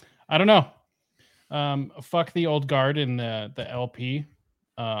don't know. Fuck the old guard in the LP.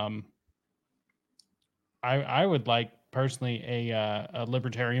 I would like personally a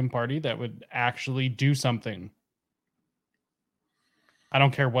libertarian party that would actually do something. I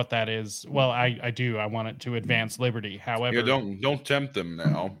don't care what that is. Well, I do. I want it to advance liberty. However, don't tempt them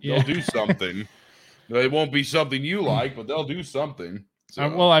now. They'll do something. It won't be something you like, but they'll do something.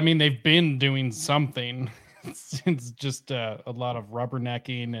 So. Well, I mean, they've been doing something. It's just a lot of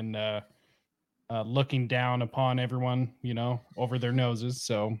rubbernecking and looking down upon everyone, over their noses.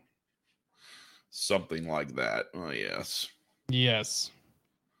 So something like that. Oh, yes. Yes.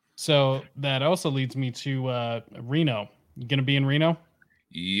 So that also leads me to Reno. You going to be in Reno?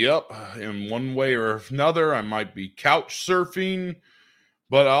 Yep. In one way or another, I might be couch surfing,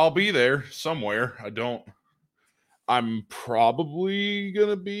 but I'll be there somewhere. I'm probably going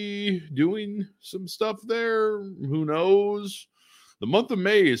to be doing some stuff there. Who knows? The month of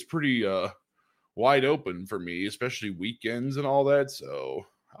May is pretty wide open for me, especially weekends and all that. So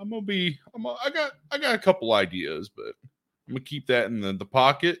I got a couple ideas, but I'm going to keep that in the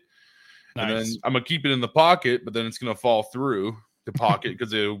pocket. Nice. And then I'm going to keep it in the pocket, but then it's going to fall through the pocket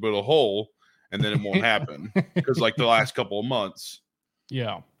because it'll build a hole, and then it won't happen. Because like the last couple of months.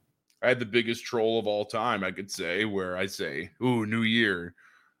 Yeah. I had the biggest troll of all time, I could say, where I say, ooh, new year,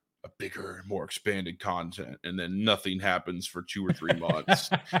 a bigger, more expanded content, and then nothing happens for 2 or 3 months.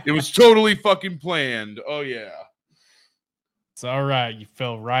 It was totally fucking planned. Oh, yeah. It's all right. You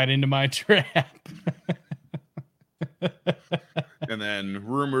fell right into my trap. And then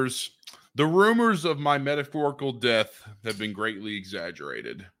the rumors of my metaphorical death have been greatly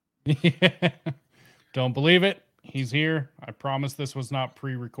exaggerated. Yeah. Don't believe it. He's here. I promise this was not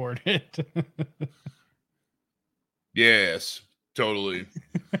pre-recorded. Yes, totally.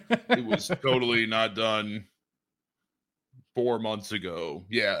 It was totally not done 4 months ago.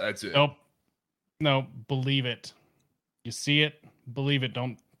 Yeah, that's it. Nope. No, believe it. You see it, believe it.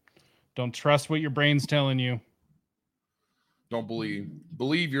 Don't trust what your brain's telling you. Don't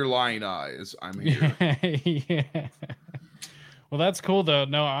believe your lying eyes. I'm here. Yeah. Well, that's cool though.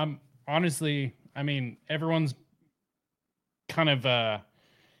 No, I'm honestly, everyone's kind of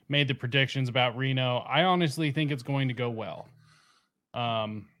made the predictions about Reno. I honestly think it's going to go well.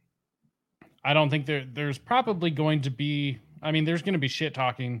 I don't think there's probably going to be, there's going to be shit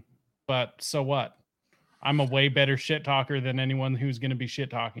talking, but so what? I'm a way better shit talker than anyone who's going to be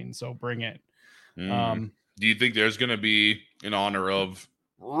shit talking. So bring it. Do you think there's going to be, in honor of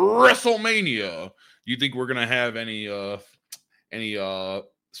WrestleMania, do you think we're going to have any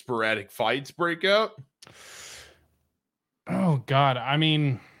sporadic fights break out? Oh God.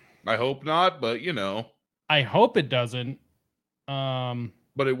 I hope not, but I hope it doesn't.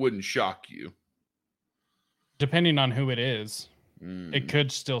 But it wouldn't shock you. Depending on who it is, it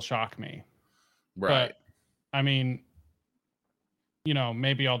could still shock me. Right. But,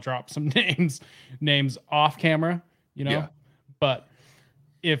 maybe I'll drop some names off camera, Yeah. But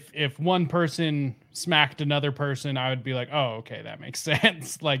if one person smacked another person, I would be like, oh, okay, that makes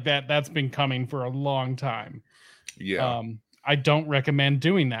sense. Like that's been coming for a long time. Yeah. I don't recommend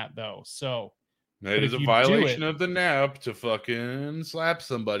doing that though. So it is a violation of the NAP to fucking slap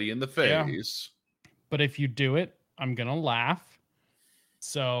somebody in the face. Yeah. But if you do it, I'm going to laugh.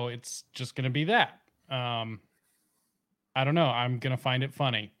 So it's just going to be that. I don't know. I'm going to find it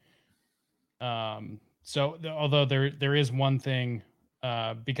funny. Although there is one thing,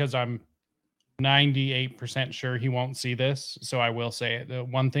 because I'm 98% sure he won't see this, so I will say it. The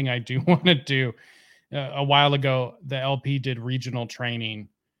one thing I do want to do, a while ago, the LP did regional training,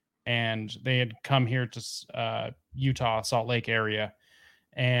 and they had come here to Utah, Salt Lake area,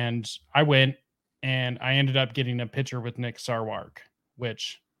 and I went, and I ended up getting a picture with Nick Sarwark,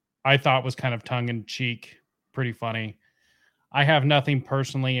 which I thought was kind of tongue-in-cheek, pretty funny. I have nothing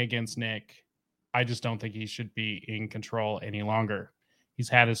personally against Nick. I just don't think he should be in control any longer. He's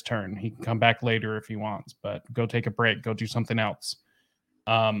had his turn. He can come back later if he wants, but go take a break. Go do something else.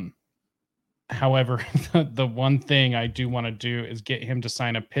 However, the one thing I do want to do is get him to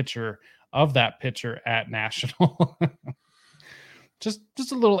sign a picture of that picture at National. just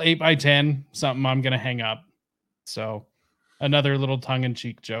a little 8x10, something I'm going to hang up. So another little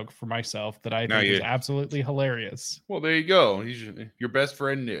tongue-in-cheek joke for myself that I think is absolutely hilarious. Well, there you go. He's your best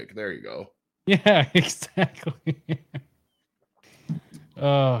friend, Nick. There you go. Yeah, exactly.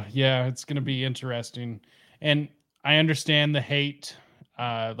 Oh, yeah, it's going to be interesting. And I understand the hate.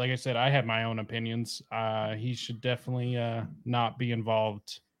 Like I said, I have my own opinions. He should definitely not be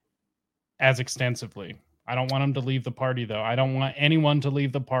involved as extensively. I don't want him to leave the party, though. I don't want anyone to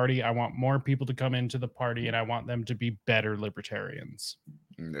leave the party. I want more people to come into the party, and I want them to be better libertarians.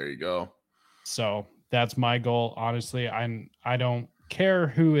 There you go. So that's my goal. Honestly, I don't care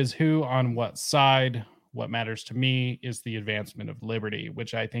who is who on what side. What matters to me is the advancement of liberty,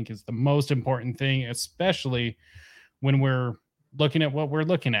 which I think is the most important thing, especially when we're looking at what we're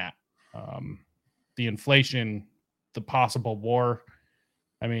looking at. The inflation, the possible war.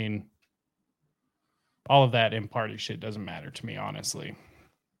 I mean, all of that in party shit doesn't matter to me, honestly.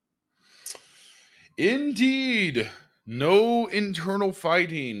 Indeed. No internal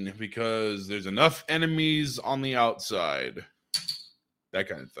fighting because there's enough enemies on the outside. That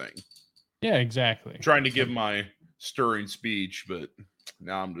kind of thing. Yeah, exactly. Trying to give my stirring speech, but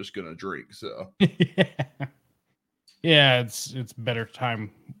now I'm just going to drink, so. Yeah, it's better time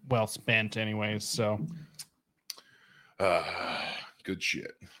well spent anyways, so. Good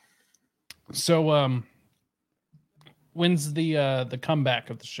shit. So, when's the comeback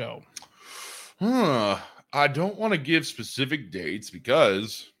of the show? I don't want to give specific dates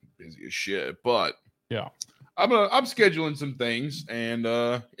because I'm busy as shit, but yeah, I'm scheduling some things and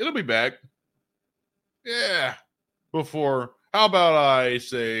it'll be back. Yeah. Before, how about I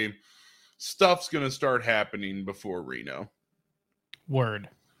say stuff's going to start happening before Reno. Word.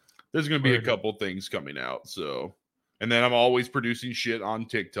 There's going to be a couple things coming out, so. And then I'm always producing shit on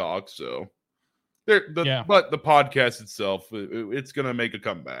TikTok, so. But the podcast itself, it's going to make a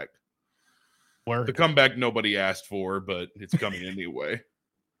comeback. Word. The comeback nobody asked for, but it's coming anyway.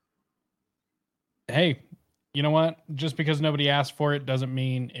 Hey, you know what? Just because nobody asked for it doesn't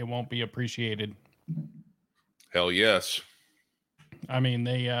mean it won't be appreciated. Hell yes. I mean,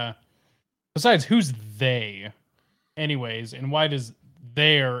 they, besides, who's they? Anyways, and why does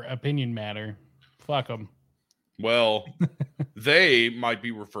their opinion matter? Fuck them. Well, they might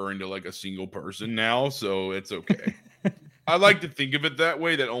be referring to like a single person now, so it's okay. I like to think of it that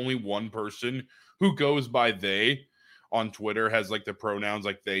way, that only one person who goes by they on Twitter has like the pronouns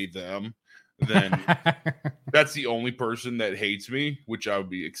like they, them. Then that's the only person that hates me, which I would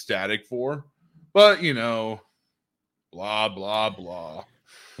be ecstatic for. But, you know, blah, blah, blah.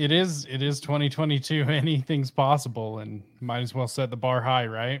 It is 2022. Anything's possible, and might as well set the bar high,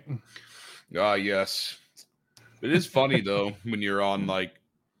 right? Yes. It is funny, though, when you're on, like,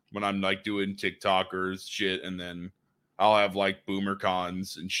 when I'm, like, doing TikTokers shit, and then I'll have, like, boomer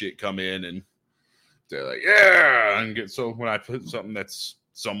cons and shit come in, and they're like, yeah! And so when I put something that's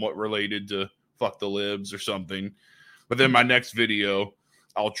somewhat related to fuck the libs or something, but then my next video,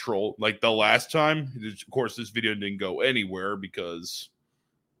 I'll troll. Like, the last time, of course, this video didn't go anywhere because,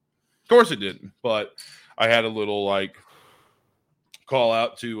 of course it didn't, but I had a little, like, call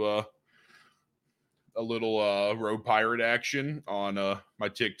out to, a little road pirate action on my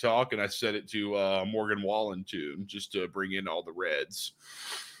TikTok, and I set it to Morgan Wallen tune just to bring in all the Reds.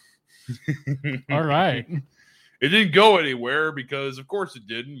 All right. It didn't go anywhere because, of course, it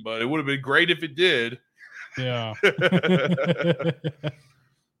didn't, but it would have been great if it did. Yeah.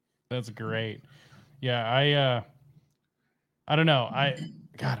 That's great. Yeah, I don't know.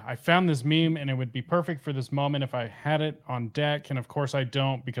 I found this meme, and it would be perfect for this moment if I had it on deck, and of course I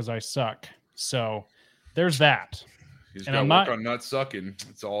don't because I suck. So there's that. He's got to work on not sucking.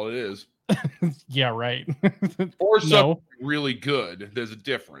 That's all it is. Yeah, right. Or something really good. There's a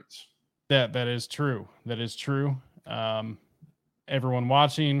difference. That is true. That is true. Everyone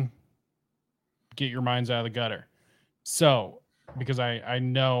watching, get your minds out of the gutter. So, because I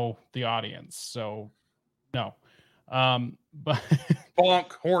know the audience. So, no. But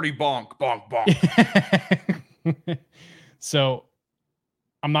bonk, horny bonk, bonk, bonk. So,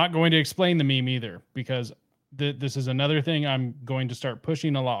 I'm not going to explain the meme either because this is another thing I'm going to start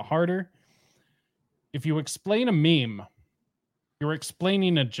pushing a lot harder. If you explain a meme, you're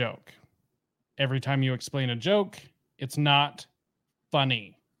explaining a joke. Every time you explain a joke, it's not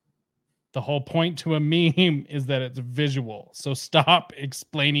funny. The whole point to a meme is that it's visual. So stop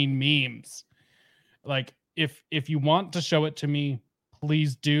explaining memes. Like, if you want to show it to me,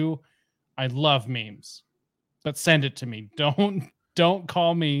 please do. I love memes. But send it to me. Don't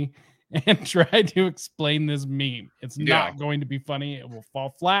call me and try to explain this meme. It's not going to be funny. It will fall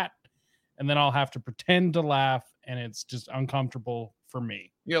flat, and then I'll have to pretend to laugh, and it's just uncomfortable for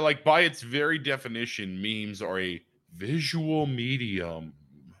me. Yeah, like by its very definition, memes are a visual medium.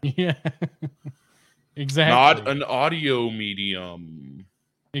 Yeah. Exactly. Not an audio medium.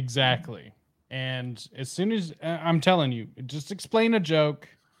 Exactly. And as soon as I'm telling you, just explain a joke,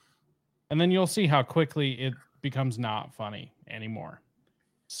 and then you'll see how quickly it becomes not funny anymore.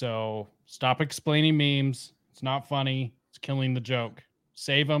 So stop explaining memes. It's not funny. It's killing the joke.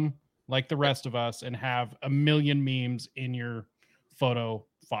 Save them like the rest of us and have a million memes in your photo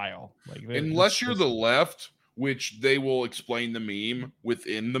file. Like, unless you're the left, which they will explain the meme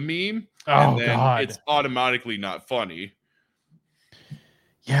within the meme. Oh, and then God. It's automatically not funny.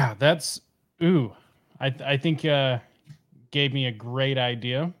 Yeah, that's I think gave me a great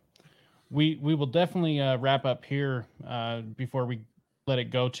idea. We will definitely wrap up here before we let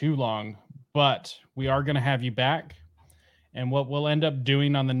it go too long, but we are going to have you back. And what we'll end up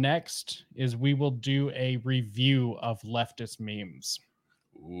doing on the next is we will do a review of leftist memes.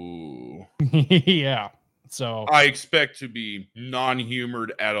 Ooh. Yeah. So I expect to be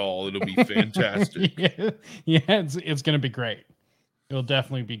non-humored at all. It'll be fantastic. yeah, it's going to be great. It'll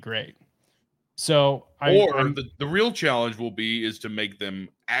definitely be great. So the real challenge will be is to make them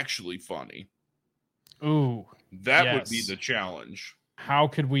actually funny. Ooh. That would be the challenge. How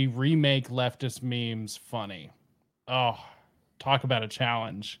could we remake leftist memes funny? Oh, talk about a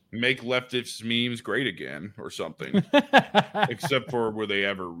challenge. Make leftist memes great again or something. Except for were they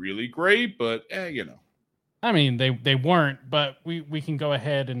ever really great? But, you know. I mean, they weren't, but we can go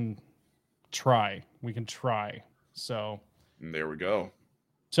ahead and try. We can try. So and there we go.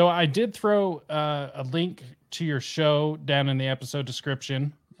 So I did throw a link to your show down in the episode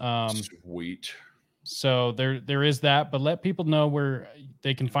description. Sweet. So there is that, but let people know where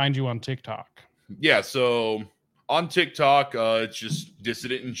they can find you on TikTok. Yeah, so on TikTok, it's just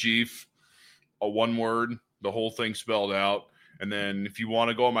Dissident in Chief, a one word, the whole thing spelled out. And then if you want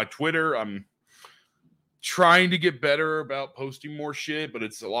to go on my Twitter, I'm trying to get better about posting more shit, but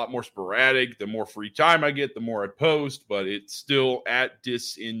it's a lot more sporadic. The more free time I get, the more I post, but it's still at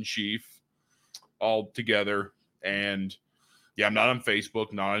Dis in Chief all together. And yeah, I'm not on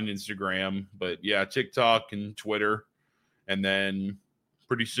Facebook, not on Instagram, but yeah, TikTok and Twitter. And then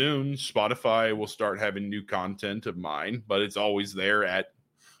pretty soon Spotify will start having new content of mine, but it's always there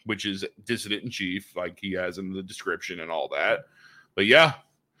which is Dissident in Chief, like he has in the description and all that. But yeah,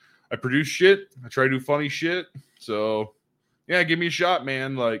 I produce shit. I try to do funny shit. So, yeah, give me a shot,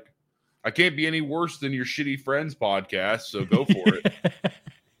 man. Like, I can't be any worse than your shitty friends podcast, so go for it.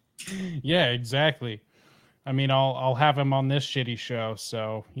 Yeah, exactly. I mean, I'll have him on this shitty show,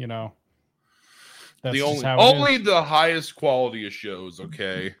 so, you know. That's only the highest quality of shows,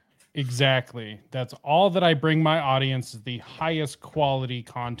 okay? Exactly. That's all that I bring my audience, is the highest quality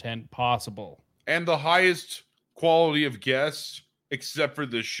content possible. And the highest quality of guests. Except for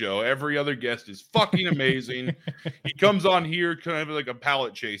this show. Every other guest is fucking amazing. He comes on here kind of like a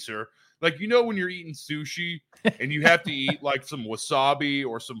palate chaser. Like, you know, when you're eating sushi and you have to eat like some wasabi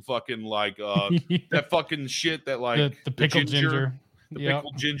or some fucking like that fucking shit that like the pickled ginger. The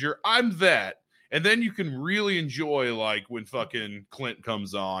pickled ginger. I'm that. And then you can really enjoy like when fucking Clint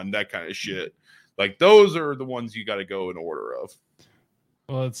comes on, that kind of shit. Like those are the ones you got to go in order of.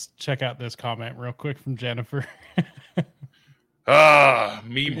 Well, let's check out this comment real quick from Jennifer.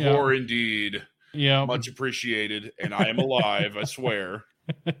 Meme whore indeed. Yeah. Much appreciated. And I am alive, I swear.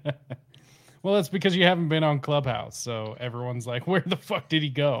 Well, it's because you haven't been on Clubhouse. So everyone's like, where the fuck did he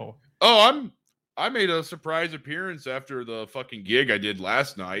go? Oh, I made a surprise appearance after the fucking gig I did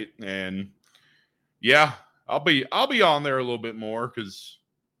last night. And yeah, I'll be on there a little bit more because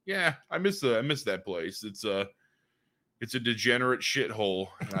yeah, I miss that place. It's a degenerate shithole,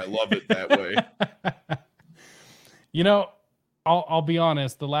 and I love it that way. You know, I'll be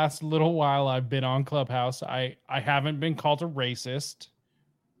honest. The last little while I've been on Clubhouse, I haven't been called a racist,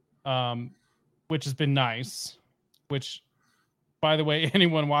 which has been nice. Which, by the way,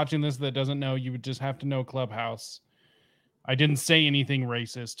 anyone watching this that doesn't know, you would just have to know Clubhouse. I didn't say anything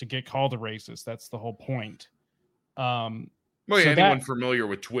racist to get called a racist. That's the whole point. Well, yeah, anyone familiar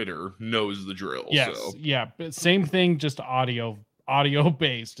with Twitter knows the drill. Yes, so. Yeah, but same thing, just audio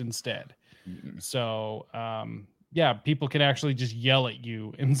based instead. Mm-hmm. So, yeah, people can actually just yell at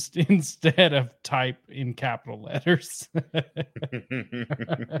you instead of type in capital letters.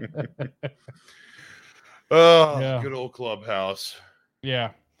 Oh, yeah. Good old Clubhouse.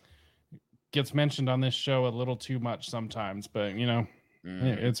 Yeah. Gets mentioned on this show a little too much sometimes, but, you know,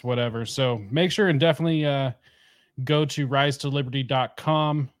 it's whatever. So make sure and definitely go to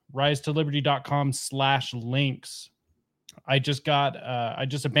risetoliberty.com. risetoliberty.com/links. I just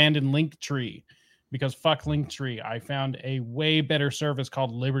abandoned Linktree because fuck Linktree. I found a way better service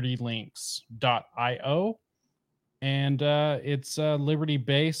called libertylinks.io, and it's liberty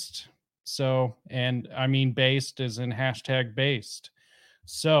based. So, and I mean based as in hashtag based.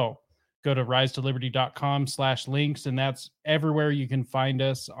 So go to risetoliberty.com/links, and that's everywhere you can find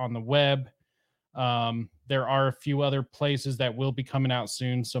us on the web. There are a few other places that will be coming out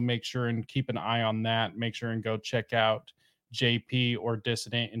soon, so make sure and keep an eye on that. Make sure and go check out JP or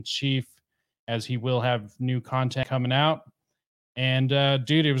Dissident in Chief, as he will have new content coming out. And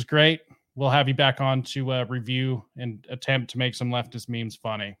dude, it was great. We'll have you back on to review and attempt to make some leftist memes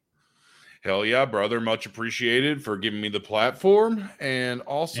funny. Hell yeah, brother. Much appreciated for giving me the platform. And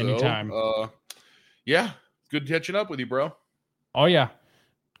also, anytime. Yeah, good catching up with you, bro. Oh yeah.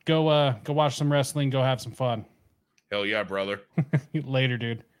 Go watch some wrestling. Go have some fun. Hell yeah, brother. Later,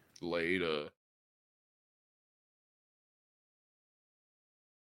 dude. Later.